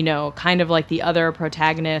 kind of like the other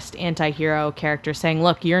protagonist, anti-hero character saying,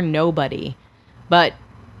 look, you're nobody, but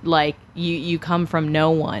like you come from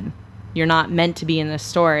no one. You're not meant to be in this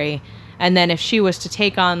story. And then if she was to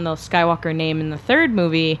take on the Skywalker name in the third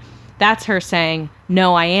movie, that's her saying,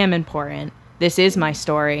 no, I am important. This is my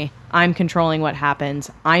story. I'm controlling what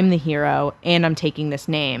happens. I'm the hero, and I'm taking this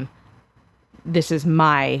name. This is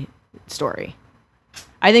my story.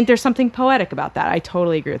 I think there's something poetic about that. I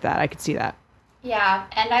totally agree with that. I could see that. Yeah,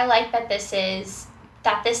 and I like that this is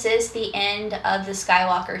the end of the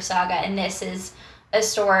Skywalker saga, and this is a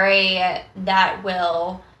story that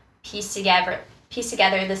will piece together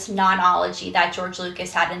this nonology that George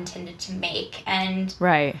Lucas had intended to make. And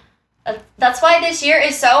right. That's why this year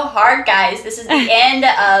is so hard, guys. This is the end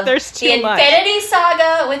of the Infinity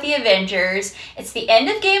Saga with the Avengers. It's the end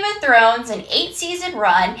of Game of Thrones, an 8-season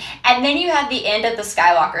run, and then you have the end of the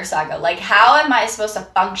Skywalker Saga. Like, how am I supposed to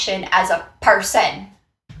function as a person?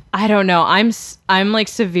 I don't know. I'm like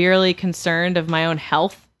severely concerned of my own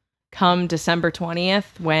health come December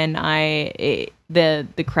 20th when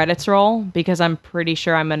the credits roll, because I'm pretty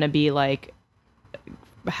sure I'm going to be like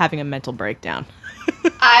having a mental breakdown.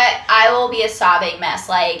 I will be a sobbing mess.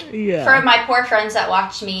 Like, for my poor friends that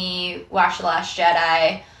watched me watch The Last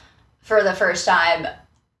Jedi for the first time,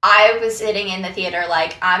 I was sitting in the theater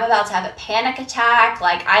like, I'm about to have a panic attack.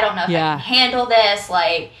 Like, I don't know if I can handle this.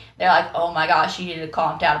 Like, they're like, oh my gosh, you need to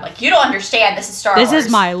calm down. I'm like, you don't understand. This is Star Wars. This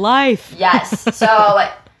is my life. Yes. So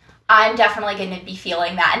I'm definitely going to be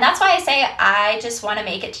feeling that. And that's why I say I just want to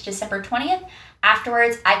make it to December 20th.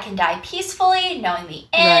 Afterwards, I can die peacefully, knowing the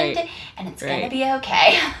end, and it's going to be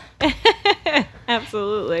okay.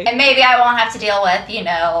 Absolutely. And maybe I won't have to deal with,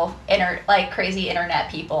 crazy internet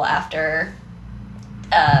people after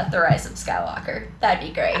The Rise of Skywalker. That'd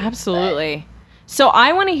be great. Absolutely. So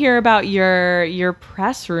I want to hear about your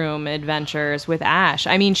press room adventures with Ash.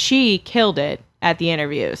 I mean, she killed it at the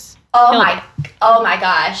interviews. Oh my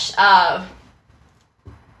gosh.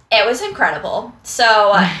 It was incredible.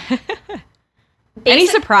 So any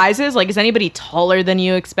surprises? Like, is anybody taller than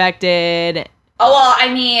you expected? Oh, well,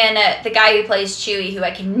 I mean, the guy who plays Chewie, who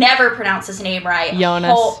I can never pronounce his name right.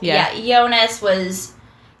 Jonas. Jonas was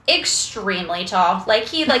extremely tall. Like,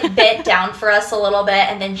 he, like, bent down for us a little bit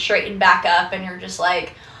and then straightened back up, and you're just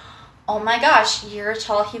like, oh my gosh, you're a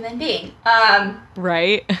tall human being.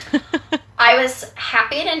 Right. I was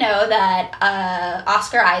happy to know that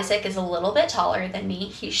Oscar Isaac is a little bit taller than me.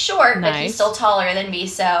 He's short, but he's still taller than me,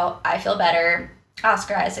 so I feel better.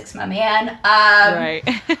 Oscar Isaac's my man. Right.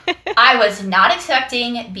 I was not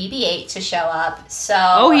expecting BB-8 to show up, so...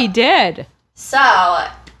 Oh, he did? So...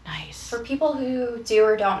 Nice. For people who do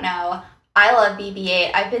or don't know, I love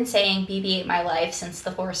BB-8. I've been saying BB-8 my life since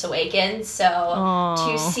The Force Awakens, so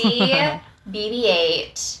to see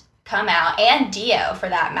BB-8 come out, and Dio for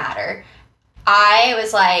that matter, I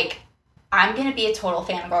was like, I'm going to be a total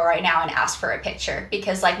fangirl right now and ask for a picture,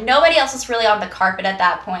 because like nobody else was really on the carpet at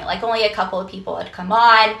that point. Like only a couple of people had come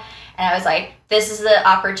on, and I was like, this is the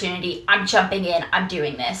opportunity. I'm jumping in. I'm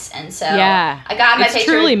doing this. And so I got my picture. It's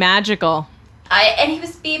truly magical. And he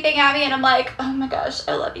was beeping at me, and I'm like, oh my gosh,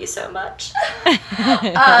 I love you so much.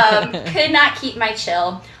 Could not keep my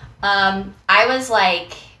chill. I was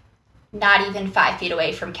like not even 5 feet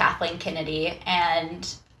away from Kathleen Kennedy, and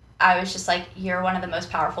I was just like, you're one of the most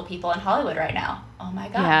powerful people in Hollywood right now. Oh my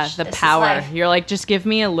gosh. Yeah, the power. You're like, just give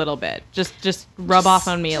me a little bit. Just rub off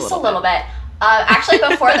on me a little bit. Just a little bit. Actually,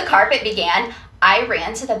 before the carpet began, I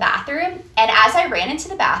ran to the bathroom. And as I ran into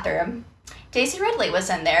the bathroom, Daisy Ridley was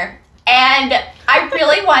in there. And I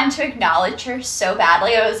really wanted to acknowledge her so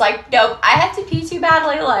badly. I was like, nope, I have to pee too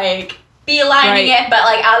badly. Like, beelining it. But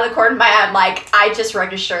like out of the corner of my eye, I'm like, I just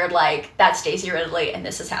registered, like, that's Daisy Ridley and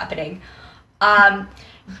this is happening.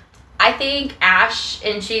 I think Ash,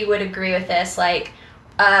 and she would agree with this, like,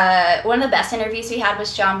 one of the best interviews we had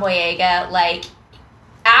was John Boyega. Like,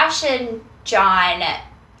 Ash and John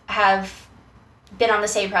have been on the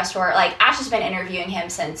same press tour. Like, Ash has been interviewing him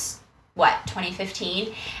since,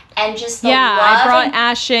 2015? And just the love. I brought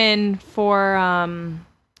Ash in for,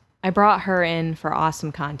 I brought her in for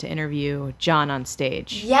AwesomeCon to interview John on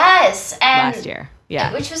stage. Yes. And last year.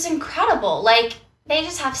 Which was incredible. Like, they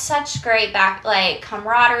just have such great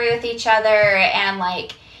camaraderie with each other, and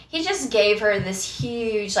like he just gave her this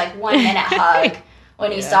huge 1 minute hug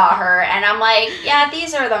when he saw her, and I'm like, yeah,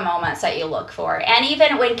 these are the moments that you look for. And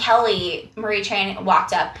even when Kelly Marie Tran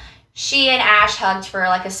walked up, she and Ash hugged for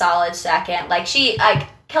a solid second.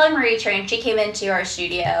 Kelly Marie Tran, she came into our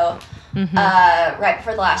studio right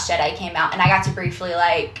before The Last Jedi came out, and I got to briefly,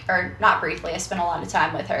 or not briefly, I spent a lot of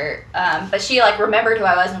time with her, but she, remembered who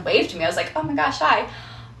I was and waved to me. I was like, oh my gosh, hi.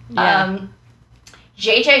 Yeah.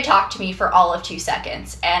 JJ talked to me for all of 2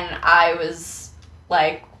 seconds, and I was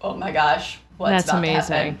like, oh my gosh, what's about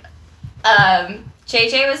to happen?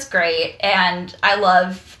 JJ was great, and I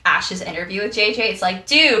love Ash's interview with JJ. It's like,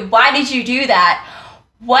 dude, why did you do that?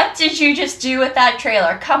 What did you just do with that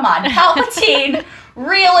trailer? Come on, Palpatine,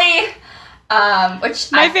 really?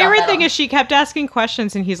 My favorite thing is she kept asking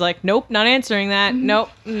questions, and he's like, nope, not answering that. Mm-hmm. Nope,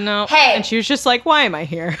 no. Hey. And she was just like, why am I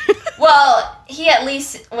here? Well, he at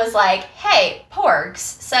least was like, hey, porgs.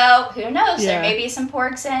 So who knows? There may be some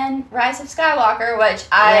porgs in Rise of Skywalker, which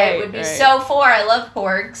I would be so for. I love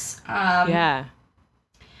porgs. I'm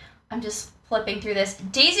just flipping through this.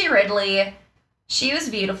 Daisy Ridley, she was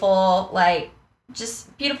beautiful,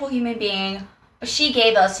 just beautiful human being, but she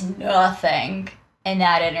gave us nothing in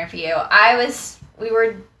that interview.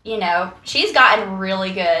 She's gotten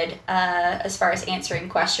really good as far as answering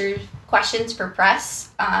questions for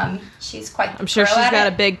press. She's quite I'm sure she's got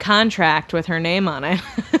a big contract with her name on it.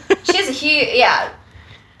 She has a huge,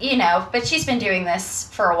 but she's been doing this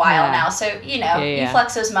for a while now. So, you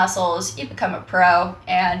flex those muscles, you become a pro.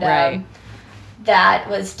 And that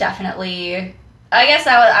was definitely, I guess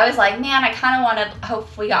I was like, man, I kind of want to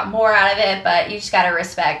hope we got more out of it, but you just got to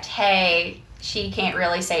respect, hey, she can't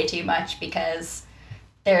really say too much because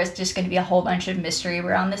there's just going to be a whole bunch of mystery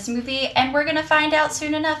around this movie, and we're going to find out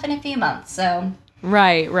soon enough in a few months. So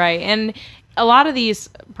Right. And a lot of these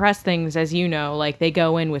press things, as you know, they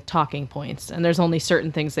go in with talking points, and there's only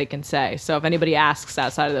certain things they can say. So if anybody asks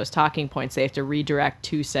outside of those talking points, they have to redirect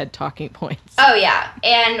to said talking points. Oh, yeah.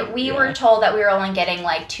 And we were told that we were only getting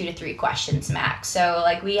 2 to 3 questions max. So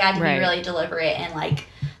we had to be really deliberate in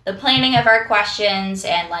the planning of our questions,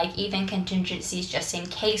 and even contingencies just in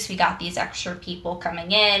case we got these extra people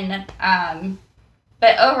coming in.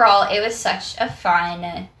 But overall, it was such a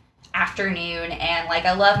fun afternoon, and like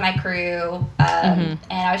I love my crew, and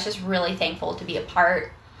I was just really thankful to be a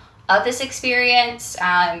part of this experience,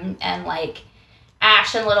 and like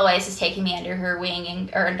Ash in little ways is taking me under her wing,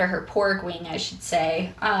 or under her porg wing, I should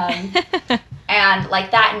say. And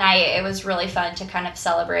like that night, it was really fun to kind of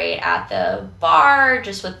celebrate at the bar,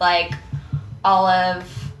 just with like all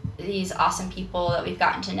of these awesome people that we've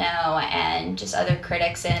gotten to know, and just other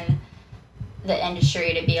critics in the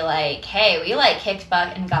industry, to be like, hey, we like kicked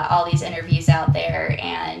butt and got all these interviews out there,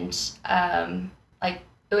 and like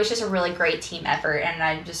it was just a really great team effort, and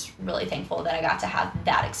I'm just really thankful that I got to have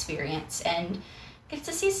that experience and get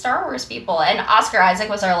to see Star Wars people. And Oscar Isaac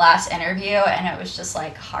was our last interview, and it was just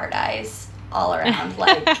like hard eyes all around.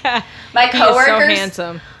 Like my coworkers, so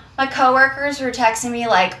handsome. My coworkers were texting me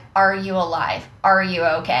like, "Are you alive? Are you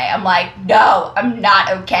okay?" I'm like, "No, I'm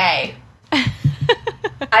not okay."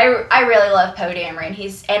 I really love Poe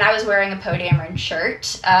Dameron. And I was wearing a Poe Dameron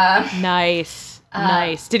shirt. Nice.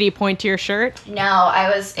 Did he point to your shirt? No, I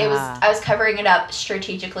was covering it up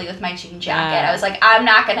strategically with my jean jacket. I was like, I'm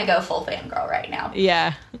not gonna go full fangirl right now.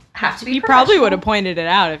 Yeah. Have to be. He probably would have pointed it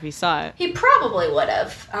out if he saw it. He probably would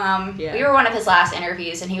have. We were one of his last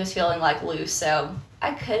interviews, and he was feeling like loose, so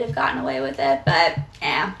I could have gotten away with it, but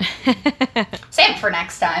yeah. Same for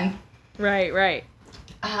next time. Right.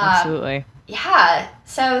 Absolutely. Yeah.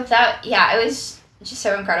 So it was just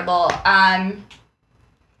so incredible.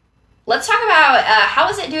 Let's talk about how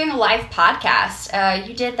was it doing a live podcast?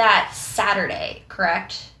 You did that Saturday,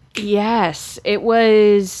 correct? Yes, it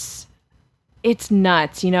was. It's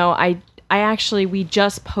nuts. You know, we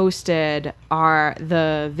just posted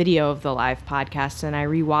the video of the live podcast, and I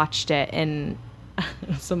rewatched it, and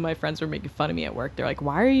some of my friends were making fun of me at work. They're like,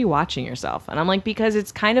 "Why are you watching yourself?" And I'm like, because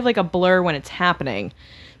it's kind of like a blur when it's happening.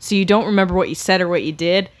 So you don't remember what you said or what you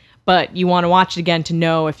did, but you want to watch it again to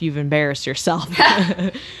know if you've embarrassed yourself.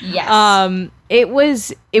 Yes. It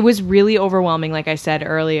was really overwhelming, like I said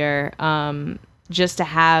earlier, just to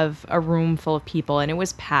have a room full of people, and it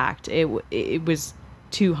was packed. It was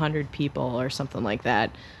 200 people or something like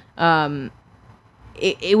that.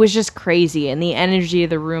 It was just crazy, and the energy of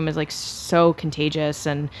the room is like so contagious.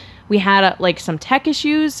 And we had like some tech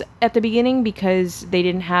issues at the beginning because they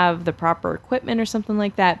didn't have the proper equipment or something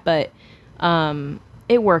like that, but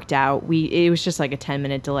it worked out. It was just like a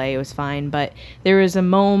 10-minute delay. It was fine. But there was a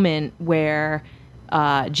moment where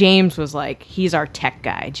James was like, he's our tech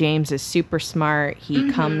guy. James is super smart. He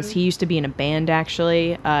used to be in a band,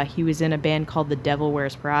 actually. He was in a band called The Devil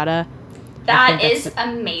Wears Prada. That is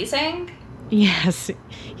amazing. Yes,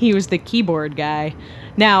 he was the keyboard guy.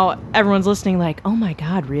 Now, everyone's listening like, oh my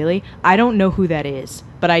God, really? I don't know who that is,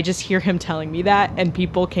 but I just hear him telling me that, and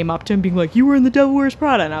people came up to him being like, you were in The Devil Wears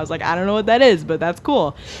Prada, and I was like, I don't know what that is, but that's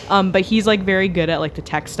cool. But he's like very good at like the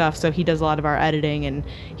tech stuff, so he does a lot of our editing, and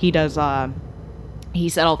he does, he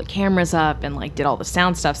set all the cameras up and like did all the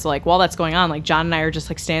sound stuff. So like while that's going on, like John and I are just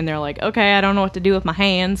like standing there like, okay, I don't know what to do with my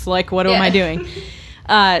hands. Like, what am I doing?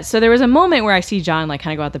 So there was a moment where I see John like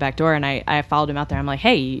kind of go out the back door, and I followed him out there. I'm like,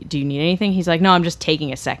 hey, do you need anything? He's like, no, I'm just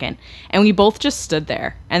taking a second. And we both just stood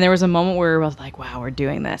there. And there was a moment where we were like, wow, we're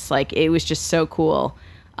doing this. Like, it was just so cool.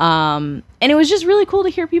 And it was just really cool to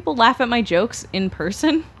hear people laugh at my jokes in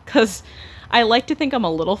person, because I like to think I'm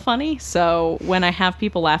a little funny. So when I have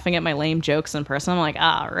people laughing at my lame jokes in person, I'm like,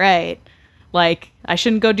 all right. Like, I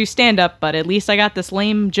shouldn't go do stand-up, but at least I got this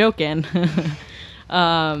lame joke in.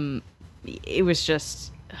 It was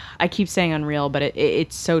just, I keep saying unreal, but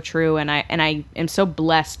it's so true. And I am so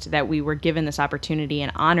blessed that we were given this opportunity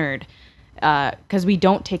and honored, because we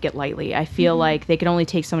don't take it lightly. I feel like they could only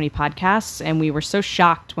take so many podcasts, and we were so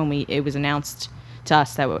shocked when it was announced to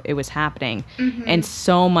us that it was happening. And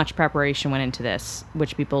so much preparation went into this,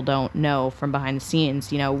 which people don't know from behind the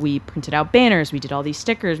scenes. You know, we printed out banners, we did all these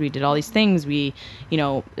stickers, we did all these things.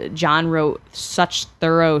 John wrote such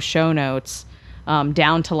thorough show notes,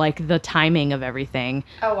 down to like the timing of everything.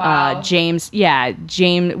 Oh, wow. James,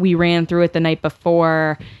 we ran through it the night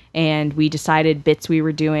before, and we decided bits we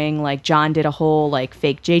were doing. Like, John did a whole like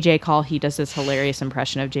fake JJ call. He does this hilarious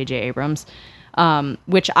impression of JJ Abrams,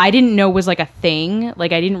 which I didn't know was like a thing.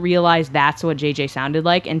 Like, I didn't realize that's what JJ sounded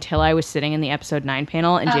like until I was sitting in the episode 9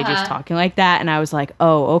 panel and JJ's talking like that, and I was like,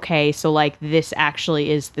 oh, okay, so like this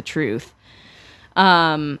actually is the truth.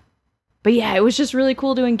 But yeah, it was just really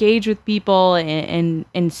cool to engage with people and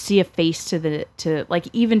see a face to like,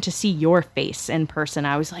 even to see your face in person.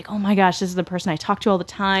 I was like, oh my gosh, this is the person I talk to all the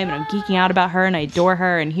time, and I'm geeking out about her, and I adore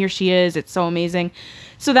her, and here she is. It's so amazing.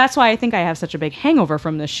 So that's why I think I have such a big hangover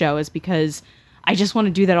from this show, is because I just want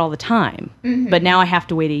to do that all the time. But now I have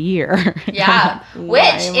to wait a year. Yeah, which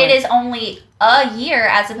it is only a year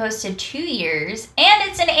as opposed to 2 years, and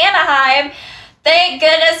it's in Anaheim. Thank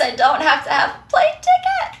goodness I don't have to have a plane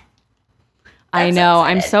ticket. I know.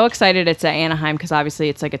 I'm so excited it's at Anaheim because obviously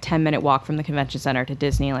it's like a 10-minute walk from the convention center to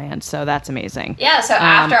Disneyland. So that's amazing. Yeah, so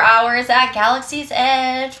after hours at Galaxy's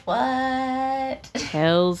Edge. What?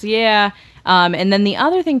 Hells yeah. And then the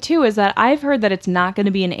other thing, too, is that I've heard that it's not going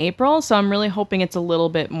to be in April. So I'm really hoping it's a little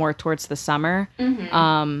bit more towards the summer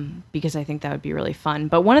because I think that would be really fun.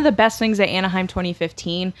 But one of the best things at Anaheim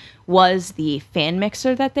 2015 was the fan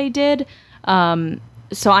mixer that they did.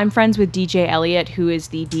 So I'm friends with DJ Elliott, who is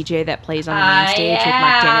the DJ that plays on the main stage with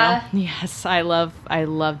Mark Daniel. Yes, I love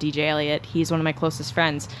DJ Elliott. He's one of my closest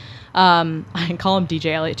friends. I call him DJ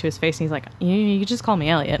Elliott to his face, and he's like, you can just call me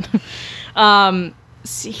Elliott.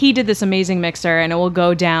 He did this amazing mixer, and it will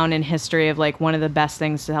go down in history of like one of the best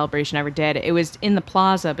things Celebration ever did. It was in the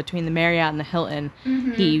plaza between the Marriott and the Hilton.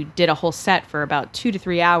 He did a whole set for about 2 to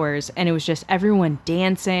 3 hours, and it was just everyone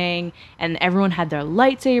dancing, and everyone had their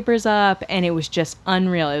lightsabers up, and it was just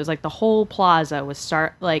unreal. It was like the whole plaza was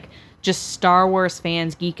just Star Wars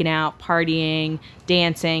fans geeking out, partying,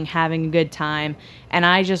 dancing, having a good time. And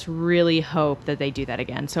I just really hope that they do that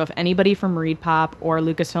again. So if anybody from ReedPop or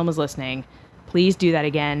Lucasfilm is listening, please do that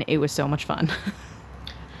again. It was so much fun.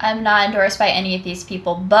 I'm not endorsed by any of these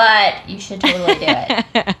people, but you should totally do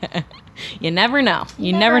it. You never know.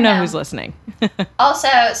 You never know who's listening. Also,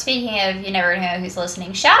 speaking of you never know who's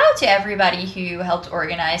listening, shout out to everybody who helped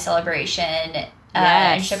organize Celebration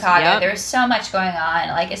in Chicago. Yep. There's so much going on,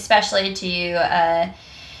 like especially to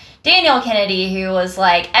Daniel Kennedy, who was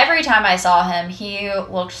like, every time I saw him, he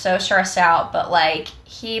looked so stressed out, but like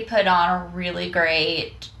he put on a really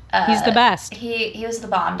great... he's the best. He was the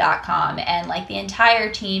bomb.com, and like the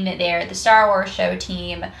entire team there, the Star Wars show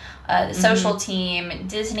team, the social team,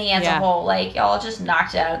 Disney as a whole, like y'all just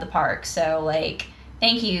knocked it out of the park. So like,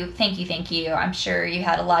 thank you. I'm sure you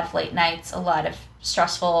had a lot of late nights, a lot of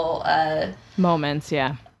stressful moments,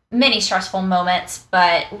 many stressful moments,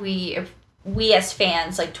 but we as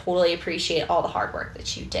fans like totally appreciate all the hard work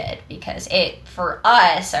that you did, because it, for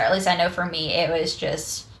us, or at least I know for me, it was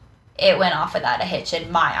just, it went off without a hitch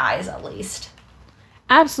in my eyes, at least.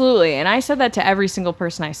 Absolutely. And I said that to every single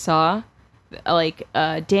person I saw, like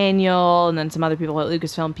Daniel and then some other people at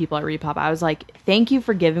Lucasfilm, people at ReedPop. I was like, thank you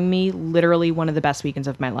for giving me literally one of the best weekends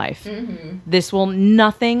of my life.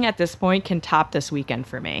 Nothing at this point can top this weekend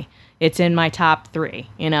for me. It's in my top 3,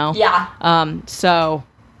 you know? Yeah. So,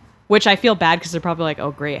 which I feel bad because they're probably like,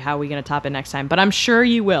 oh, great, how are we going to top it next time? But I'm sure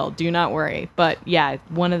you will. Do not worry. But yeah,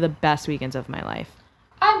 one of the best weekends of my life.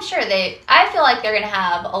 I'm sure I feel like they're going to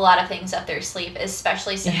have a lot of things up their sleeve,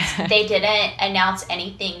 especially since they didn't announce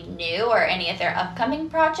anything new or any of their upcoming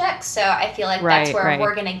projects. So I feel like that's where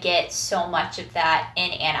we're going to get so much of that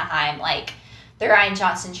in Anaheim. Like the Rian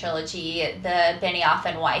Johnson trilogy, the Benioff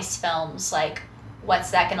and Weiss films, like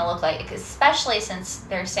what's that going to look like? Especially since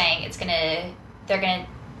they're saying they're going to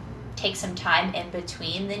take some time in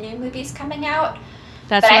between the new movies coming out.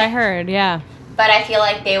 That's what I heard, yeah. But I feel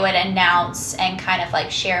like they would announce and kind of like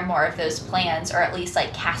share more of those plans, or at least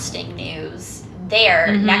like casting news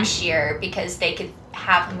there next year, because they could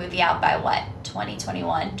have a movie out by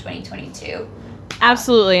 2021, 2022.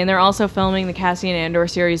 Absolutely. And they're also filming the Cassian Andor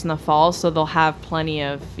series in the fall, so they'll have plenty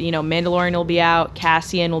of, Mandalorian will be out,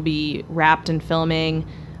 Cassian will be wrapped in filming.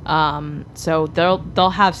 So they'll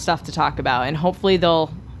have stuff to talk about, and hopefully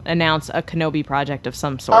they'll announce a Kenobi project of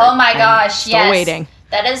some sort. Oh my gosh, still waiting.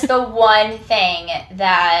 That is the one thing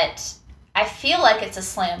that I feel like it's a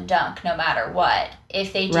slam dunk no matter what.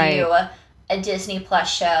 If they do a Disney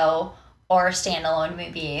Plus show or a standalone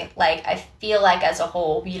movie, like I feel like as a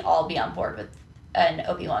whole we'd all be on board with an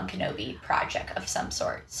Obi-Wan Kenobi project of some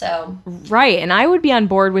sort. So right, and I would be on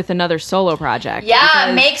board with another Solo project.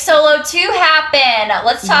 Yeah, make Solo 2 happen.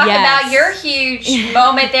 Let's talk about your huge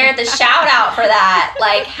moment there, the shout out for that.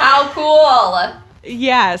 Like, how cool.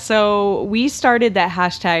 Yeah, so we started that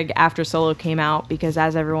hashtag after Solo came out because,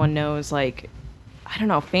 as everyone knows, like, I don't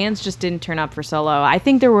know, fans just didn't turn up for Solo. I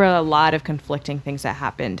think there were a lot of conflicting things that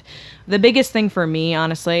happened. The biggest thing for me,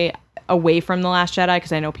 honestly, away from The Last Jedi,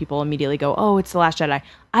 because I know people immediately go, oh, it's The Last Jedi.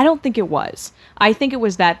 I don't think it was. I think it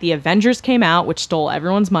was that the Avengers came out, which stole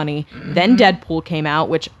everyone's money. Then Deadpool came out,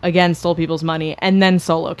 which again stole people's money. And then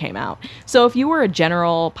Solo came out. So if you were a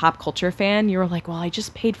general pop culture fan, you were like, well, I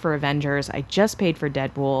just paid for Avengers. I just paid for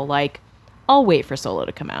Deadpool. Like, I'll wait for Solo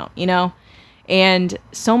to come out, you know? And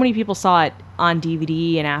so many people saw it on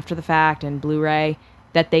DVD and after the fact and Blu-ray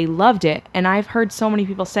that they loved it. And I've heard so many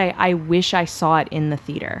people say, I wish I saw it in the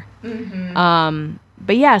theater.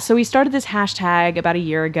 But yeah, so we started this hashtag about a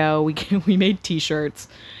year ago. We made t-shirts,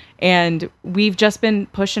 and we've just been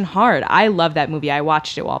pushing hard. I love that movie. I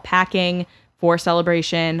watched it while packing for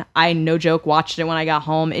Celebration. I, no joke, watched it when I got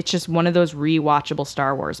home. It's just one of those rewatchable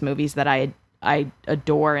Star Wars movies that I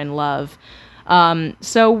adore and love.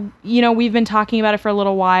 So, you know, we've been talking about it for a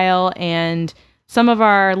little while, and some of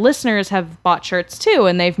our listeners have bought shirts too,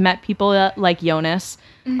 and they've met people like Jonas,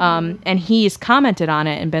 and he's commented on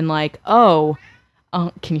it and been like, oh,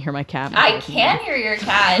 can you hear my cat? I can hear your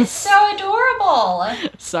cat. It's so adorable.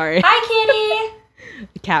 Sorry. Hi, kitty.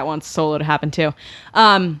 The cat wants Solo to happen too.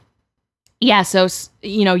 Yeah, so,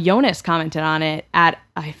 you know, Jonas commented on it at,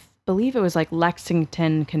 I believe it was like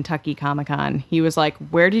Lexington, Kentucky Comic-Con. He was like,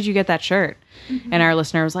 where did you get that shirt? And our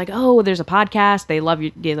listener was like, oh, there's a podcast. They love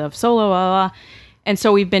Solo, blah, blah. And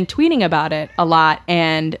so we've been tweeting about it a lot.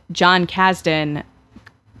 And John Kasdan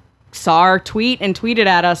saw our tweet and tweeted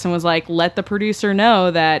at us and was like, let the producer know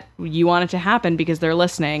that you want it to happen because they're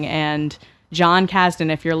listening. And John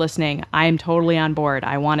Kasdan, if you're listening, I am totally on board.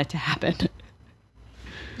 I want it to happen.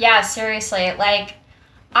 Yeah, seriously. Like,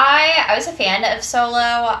 I was a fan of Solo.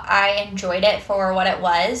 I enjoyed it for what it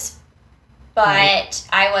was, but right.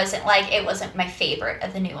 It wasn't my favorite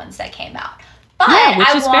of the new ones that came out. But yeah,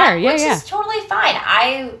 which is fair. Yeah, which is totally fine.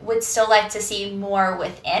 I would still like to see more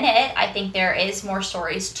within it. I think there is more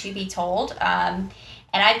stories to be told, and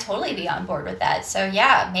I'd totally be on board with that. So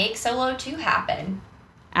yeah, make Solo 2 happen.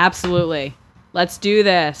 Absolutely. Let's do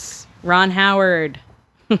this. Ron Howard.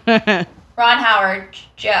 Ron Howard.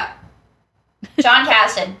 John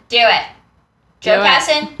Kasdan, do it. Joe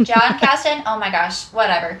Kasdan, John Kasdan. Oh my gosh,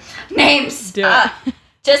 whatever. Names. Do it.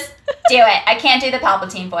 Just do it. I can't do the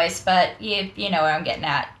Palpatine voice, but you know what I'm getting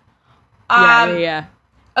at. Yeah.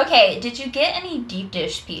 Okay, did you get any deep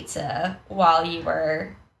dish pizza while you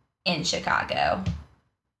were in Chicago?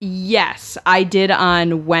 Yes, I did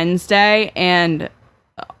on Wednesday, and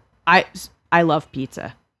I love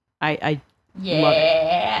pizza. I love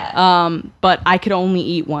it. But I could only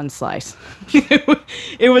eat one slice.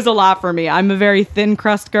 It was a lot for me. I'm a very thin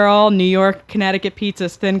crust girl. New York, Connecticut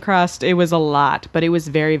pizza's thin crust. It was a lot, but it was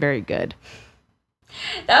very, very good.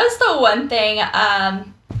 That was the one thing.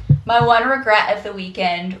 My one regret of the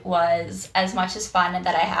weekend was as much as fun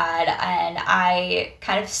that I had, and I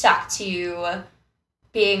kind of stuck to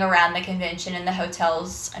being around the convention and the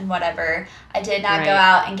hotels and whatever. I did not go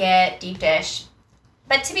out and get deep dish.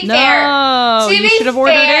 But to be fair, you should have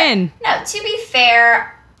ordered in. No, to be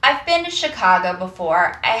fair, I've been to Chicago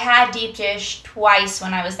before. I had deep dish twice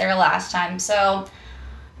when I was there last time, so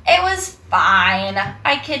it was fine.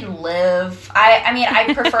 I could live. I mean,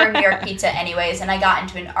 I prefer New York pizza anyways, and I got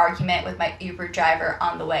into an argument with my Uber driver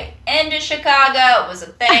on the way into Chicago. It was a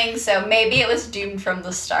thing, so maybe it was doomed from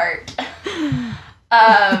the start.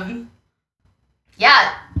 Yeah,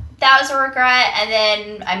 that was a regret. And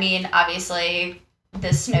then, I mean, obviously,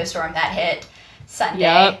 the snowstorm that hit Sunday.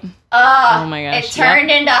 Yep. Oh my gosh. It turned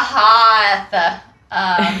into Hoth.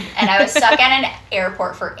 And I was stuck at an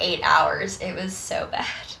airport for 8 hours. It was so bad.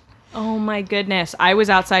 Oh my goodness. I was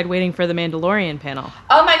outside waiting for the Mandalorian panel.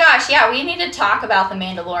 Oh my gosh, yeah, we need to talk about the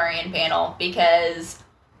Mandalorian panel because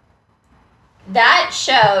that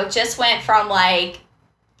show just went from that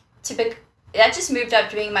just moved up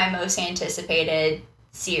to being my most anticipated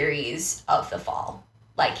series of the fall.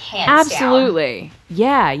 Like, hands down. Absolutely.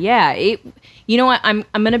 Yeah. You know what? I'm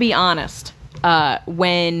going to be honest.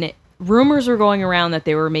 When rumors were going around that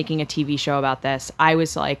they were making a TV show about this, I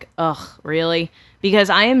was like, ugh, really?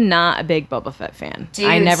 Because I am not a big Boba Fett fan. Dude,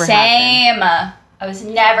 I never same. have been. I was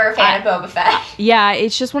never a fan of Boba Fett. Yeah,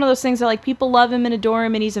 it's just one of those things that, like, people love him and adore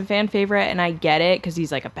him, and he's a fan favorite, and I get it, because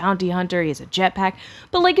he's, like, a bounty hunter, he has a jetpack.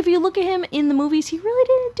 But, like, if you look at him in the movies, he really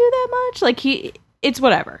didn't do that much. Like, it's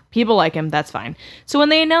whatever. People like him, that's fine. So when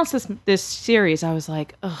they announced this series, I was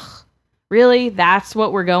like, ugh, really? That's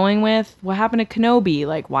what we're going with? What happened to Kenobi?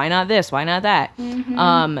 Like, why not this? Why not that?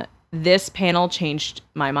 Mm-hmm. This panel changed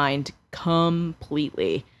my mind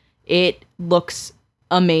completely. It looks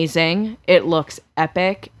amazing. It looks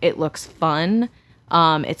epic. It looks fun.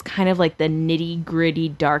 It's kind of like the nitty-gritty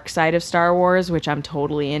dark side of Star Wars, which I'm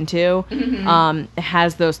totally into. Mm-hmm. It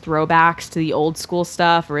has those throwbacks to the old school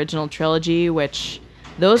stuff, original trilogy, which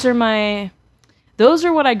those are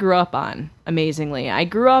what I grew up on, amazingly. I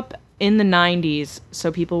grew up in the 90s, so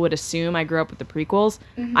people would assume I grew up with the prequels.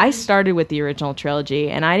 Mm-hmm. I started with the original trilogy,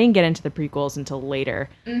 and I didn't get into the prequels until later.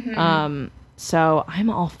 Mm-hmm. So I'm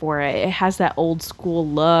all for it. It has that old school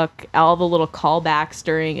look, all the little callbacks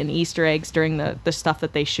and Easter eggs during the stuff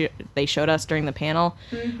that they showed us during the panel.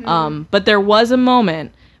 Mm-hmm. But there was a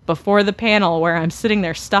moment before the panel where I'm sitting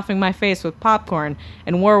there stuffing my face with popcorn,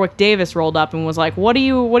 and Warwick Davis rolled up and was like, what are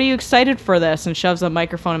you excited for this? And shoves a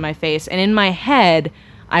microphone in my face. And in my head,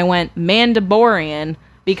 I went Mandalorian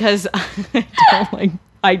because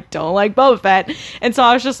I don't like Boba Fett. And so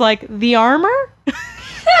I was just like, the armor?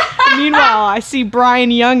 Meanwhile, I see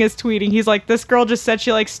Brian Young is tweeting. He's like, this girl just said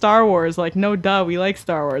she likes Star Wars. Like, no duh, we like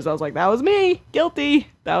Star Wars. I was like, that was me. Guilty.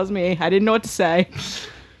 That was me. I didn't know what to say.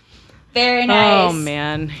 Very nice. Oh,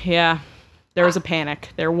 man. Yeah. There was a panic.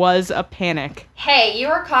 There was a panic. Hey, you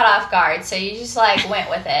were caught off guard, so you just, like, went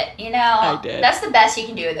with it. You know? I did. That's the best you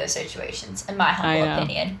can do in those situations, in my humble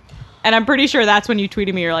opinion. And I'm pretty sure that's when you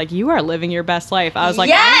tweeted me. You're like, you are living your best life. I was like,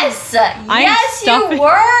 yes! Yes, you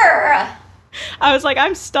were! I was like,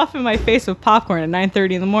 I'm stuffing my face with popcorn at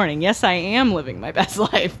 9:30 in the morning. Yes, I am living my best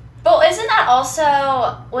life. But isn't that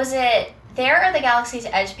also, was it there or the Galaxy's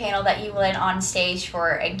Edge panel that you went on stage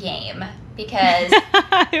for a game? Because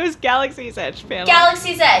it was Galaxy's Edge panel.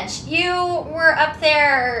 Galaxy's Edge. You were up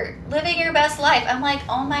there living your best life. I'm like,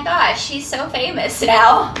 oh my gosh, she's so famous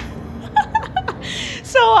now.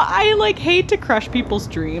 So I like hate to crush people's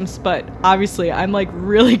dreams, but obviously I'm like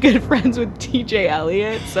really good friends with TJ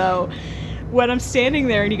Elliott. So when I'm standing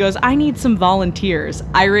there and he goes, I need some volunteers,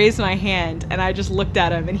 I raised my hand and I just looked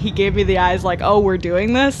at him and he gave me the eyes like, oh, we're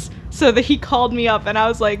doing this? So that he called me up and I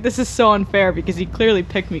was like, this is so unfair because he clearly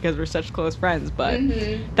picked me because we're such close friends. But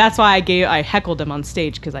that's why I heckled him on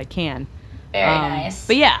stage because I can. Very nice.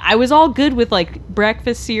 But yeah, I was all good with like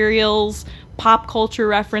breakfast cereals, pop culture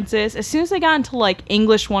references. As soon as I got into like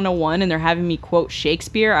English 101 and they're having me quote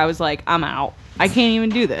Shakespeare, I was like, I'm out. I can't even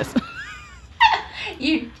do this.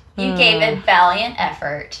 You gave a valiant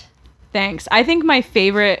effort. Thanks. I think my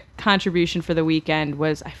favorite contribution for the weekend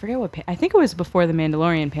was, I forget what, I think it was before the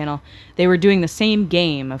Mandalorian panel. They were doing the same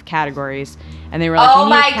game of categories, and they were like, oh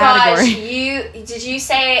my gosh, did you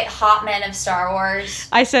say hot men of Star Wars?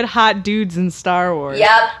 I said hot dudes in Star Wars.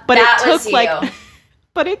 Yep, but that it took was you. Like,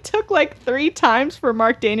 but it took like 3 times for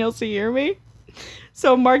Mark Daniels to hear me.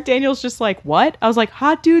 So Mark Daniels just like, what? I was like,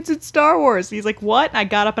 hot dudes in Star Wars. He's like, what? And I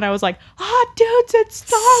got up and I was like, hot dudes in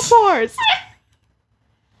Star Wars.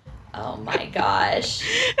 Oh my gosh.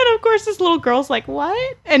 And of course this little girl's like,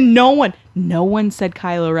 what? And no one said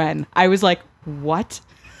Kylo Ren. I was like, what?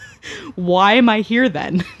 Why am I here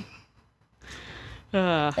then?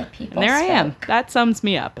 And there I am. That sums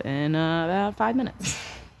me up in about 5 minutes.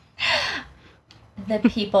 The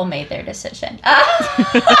people made their decision.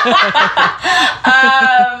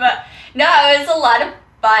 No, it was a lot of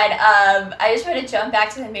fun. I just want to jump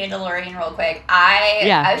back to the Mandalorian real quick.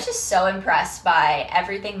 I was just so impressed by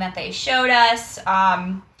everything that they showed us.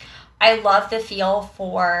 I love the feel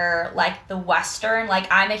for like the Western. Like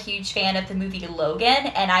I'm a huge fan of the movie Logan,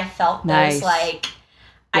 and I felt those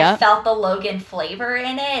I felt the Logan flavor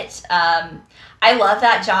in it. I love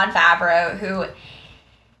that Jon Favreau, who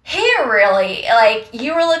he really, like,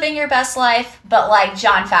 you were living your best life, but, like,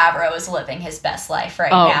 Jon Favreau is living his best life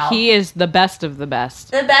now. Oh, he is the best of the best.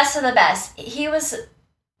 The best of the best. He was,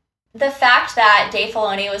 the fact that Dave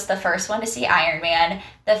Filoni was the first one to see Iron Man,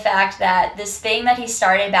 the fact that this thing that he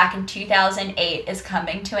started back in 2008 is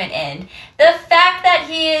coming to an end, the fact that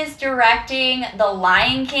he is directing The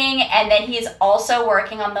Lion King, and then he's also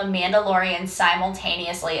working on The Mandalorian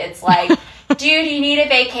simultaneously. It's like, dude, you need a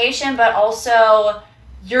vacation, but also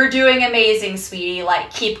you're doing amazing, sweetie.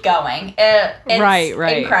 Like, keep going. It's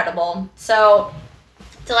right. Incredible. So,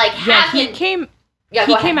 to like have he came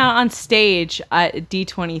out on stage at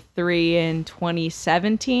D23 in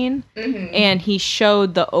 2017, and he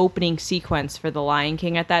showed the opening sequence for The Lion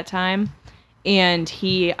King at that time. And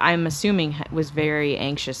he, I'm assuming, was very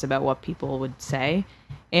anxious about what people would say,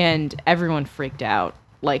 and everyone freaked out.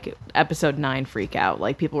 Like episode 9 freak out.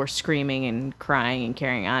 Like people were screaming and crying and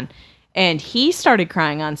carrying on. And he started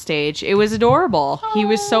crying on stage. It was adorable. Aww. He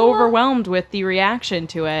was so overwhelmed with the reaction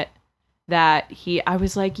to it that I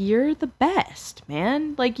was like, you're the best,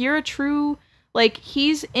 man. Like, you're a true, like,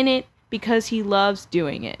 he's in it because he loves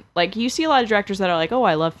doing it. Like, you see a lot of directors that are like, oh,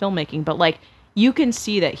 I love filmmaking. But, like, you can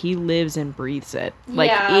see that he lives and breathes it.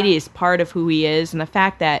 Like, it is part of who he is. And the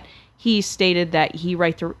fact that he stated that he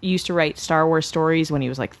used to write Star Wars stories when he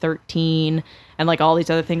was, like, 13 and like all these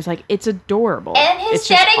other things, like it's adorable. And his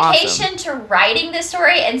dedication to writing the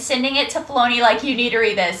story and sending it to Filoni, like, you need to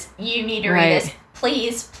read this. You need to read this.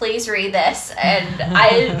 Please read this.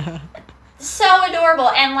 And so adorable.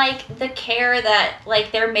 And like the care that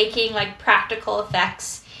like they're making like practical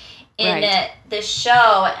effects in the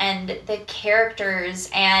show and the characters.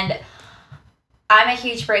 And I'm a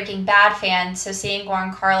huge Breaking Bad fan, so seeing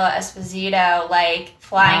Giancarlo Esposito like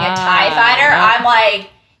flying a TIE fighter, I'm like,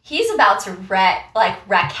 he's about to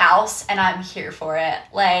wreck house, and I'm here for it.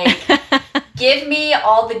 Like, give me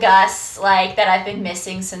all the Gus, like, that I've been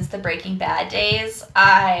missing since the Breaking Bad days.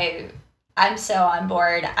 I'm so on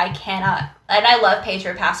board. I cannot, and I love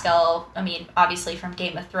Pedro Pascal. I mean, obviously from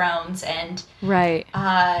Game of Thrones, and right.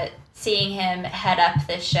 Seeing him head up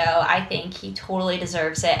this show, I think he totally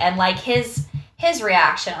deserves it. And like his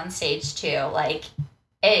reaction on stage too, like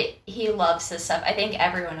he loves this stuff. I think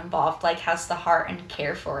everyone involved like has the heart and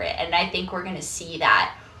care for it, and I think we're gonna see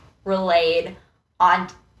that relayed on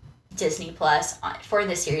Disney Plus for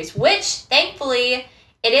this series, which thankfully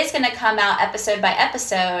it is going to come out episode by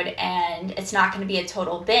episode, and it's not going to be a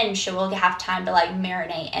total binge, so we'll have time to like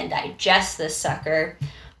marinate and digest this sucker.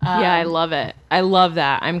 Yeah, I love it. I love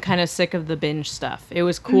that. I'm kind of sick of the binge stuff. It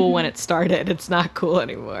was cool when it started. It's not cool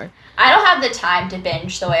anymore. I don't have the time to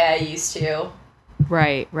binge the way I used to.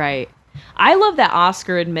 Right. I love that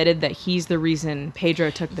Oscar admitted that he's the reason Pedro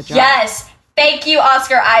took the job. Yes. Thank you,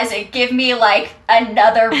 Oscar Isaac. Give me like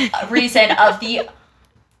another reason of the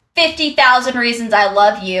 50,000 reasons I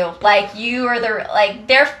love you. Like, you are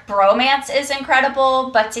their bromance is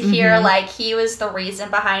incredible, but to hear like he was the reason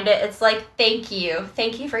behind it, it's like, thank you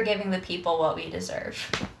for giving the people what we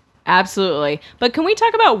deserve. Absolutely. But can we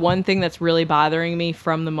talk about one thing that's really bothering me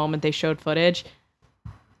from the moment they showed footage?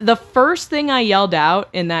 The first thing I yelled out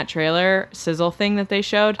in that trailer sizzle thing that they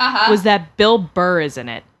showed was that Bill Burr is in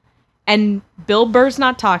it, and Bill Burr's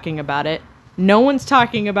not talking about it. No one's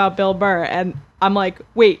talking about Bill Burr, and I'm like,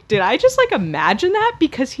 wait, did I just like imagine that?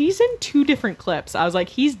 Because he's in 2 different clips. I was like,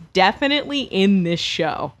 he's definitely in this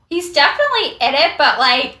show. He's definitely in it, but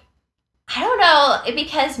like, I don't know,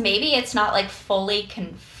 because maybe it's not like fully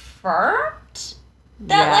confirmed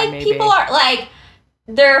that like maybe. People are like,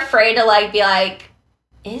 they're afraid to like be like,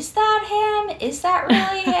 is that him? Is that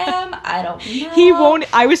really him? I don't know. He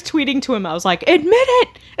won't. I was tweeting to him. I was like, admit it.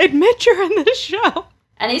 Admit you're in this show.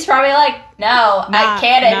 And he's probably like, no, I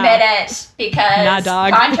can't admit it because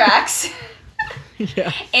contracts.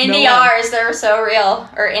 Yeah. NDRs, they're so real.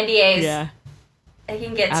 Or NDAs. Yeah. They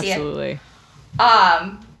can get to you. Absolutely.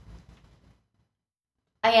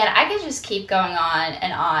 Again, I could just keep going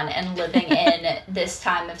on and living in this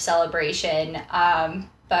time of celebration.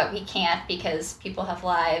 But we can't because people have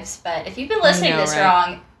lives. But if you've been listening to this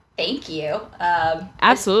wrong, thank you.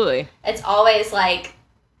 Absolutely. It's always like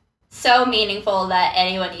so meaningful that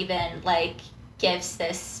anyone even like gives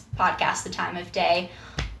this podcast the time of day.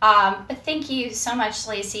 But thank you so much,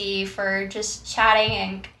 Lacey, for just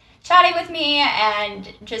chatting with me and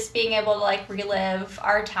just being able to like relive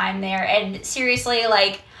our time there. And seriously,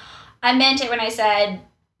 like, I meant it when I said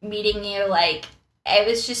meeting you. Like, it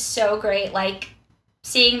was just so great, like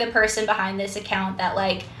seeing the person behind this account that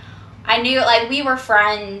like I knew, like, we were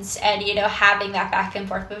friends and, you know, having that back and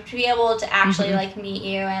forth, but to be able to actually, like, meet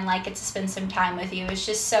you and, like, get to spend some time with you is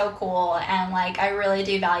just so cool. And, like, I really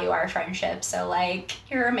do value our friendship. So, like,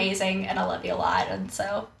 you're amazing and I love you a lot. And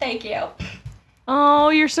so, thank you. Oh,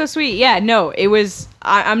 you're so sweet. Yeah, no, it was,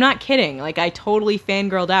 I'm not kidding. Like, I totally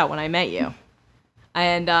fangirled out when I met you.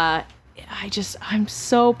 And, I'm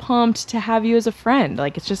so pumped to have you as a friend.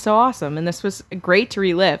 Like, it's just so awesome. And this was great to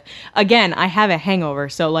relive. Again, I have a hangover,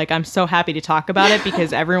 so, like, I'm so happy to talk about it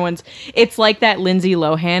because it's like that Lindsay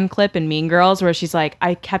Lohan clip in Mean Girls where she's like,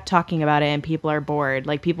 I kept talking about it and people are bored.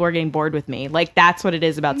 Like, people are getting bored with me. Like, that's what it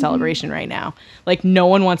is about Celebration right now. Like, no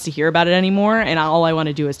one wants to hear about it anymore, and all I want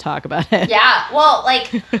to do is talk about it. Yeah, well,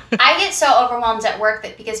 like, I get so overwhelmed at work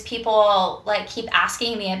that because people, like, keep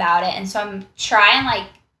asking me about it, and so I'm trying, like,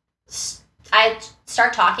 I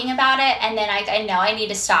start talking about it, and then I know I need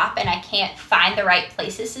to stop, and I can't find the right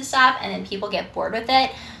places to stop, and then people get bored with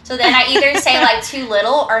it. So then I either say, like, too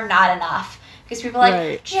little or not enough. Because people are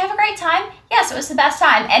like, Did you have a great time? Yes, it was the best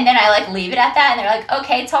time. And then I, like, leave it at that, and they're like,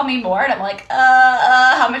 okay, tell me more. And I'm like,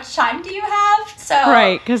 how much time do you have? So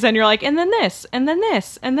right, because then you're like, and then this, and then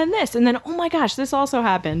this, and then this, and then, oh my gosh, this also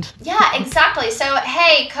happened. Yeah, exactly. So,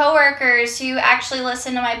 hey, coworkers who actually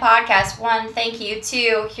listen to my podcast, 1, thank you.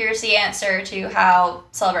 2, here's the answer to how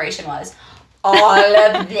Celebration was. All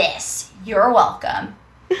of this. You're welcome.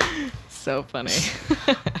 So funny.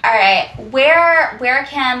 All right. Where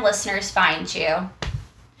can listeners find you?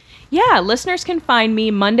 Yeah, listeners can find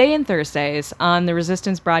me Monday and Thursdays on the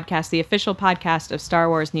Resistance Broadcast, the official podcast of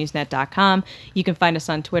StarWarsNewsNet.com. You can find us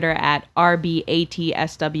on Twitter at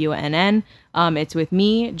RBATSWNN. It's with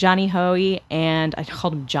me, Johnny Hoey, and I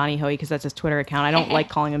called him Johnny Hoey because that's his Twitter account. I don't like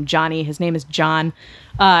calling him Johnny. His name is John.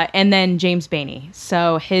 And then James Bainey.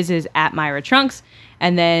 So his is at Myra Trunks.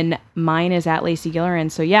 And then mine is at Lacey Gillerin.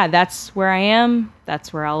 So yeah, that's where I am.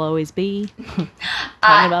 That's where I'll always be. Talking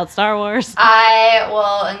about Star Wars. I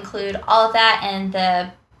will include all of that in the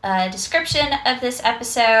description of this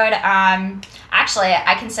episode. Actually,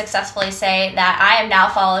 I can successfully say that I am now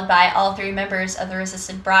followed by all 3 members of the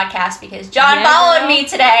Resistant Broadcast because John followed me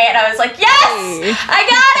today, and I was like, yes, I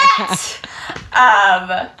got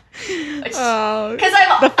it. Because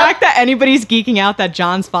the fact that anybody's geeking out that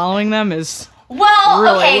John's following them is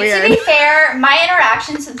really weird. To be fair, my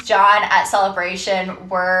interactions with John at Celebration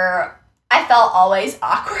I felt always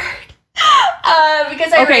awkward.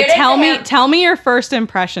 Because I tell me your first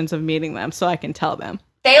impressions of meeting them so I can tell them.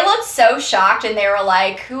 They looked so shocked and they were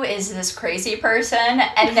like, who is this crazy person?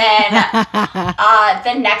 And then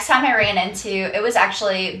the next time I ran into, it was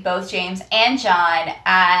actually both James and John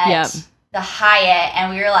at the Hyatt,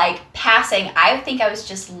 and we were like passing. I think I was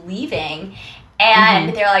just leaving,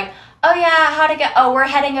 and they're like, oh yeah, how'd it go? Oh, we're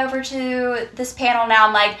heading over to this panel now.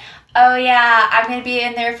 I'm like, oh yeah, I'm going to be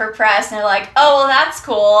in there for press. And they're like, oh, well, that's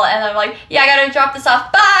cool. And I'm like, yeah, I got to drop this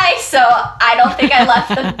off. Bye. So I don't think I left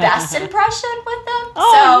the best impression with them.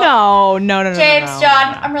 Oh, no. James,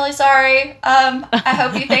 John, I'm really sorry. I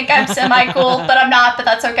hope you think I'm semi-cool, but I'm not, but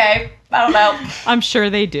that's okay. I don't know. I'm sure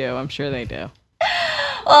they do.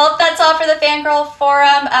 Well, that's all for the Fangirl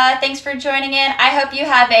Forum. Thanks for joining in. I hope you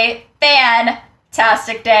have a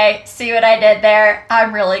fantastic day. See what I did there?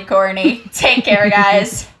 I'm really corny. Take care,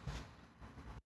 guys.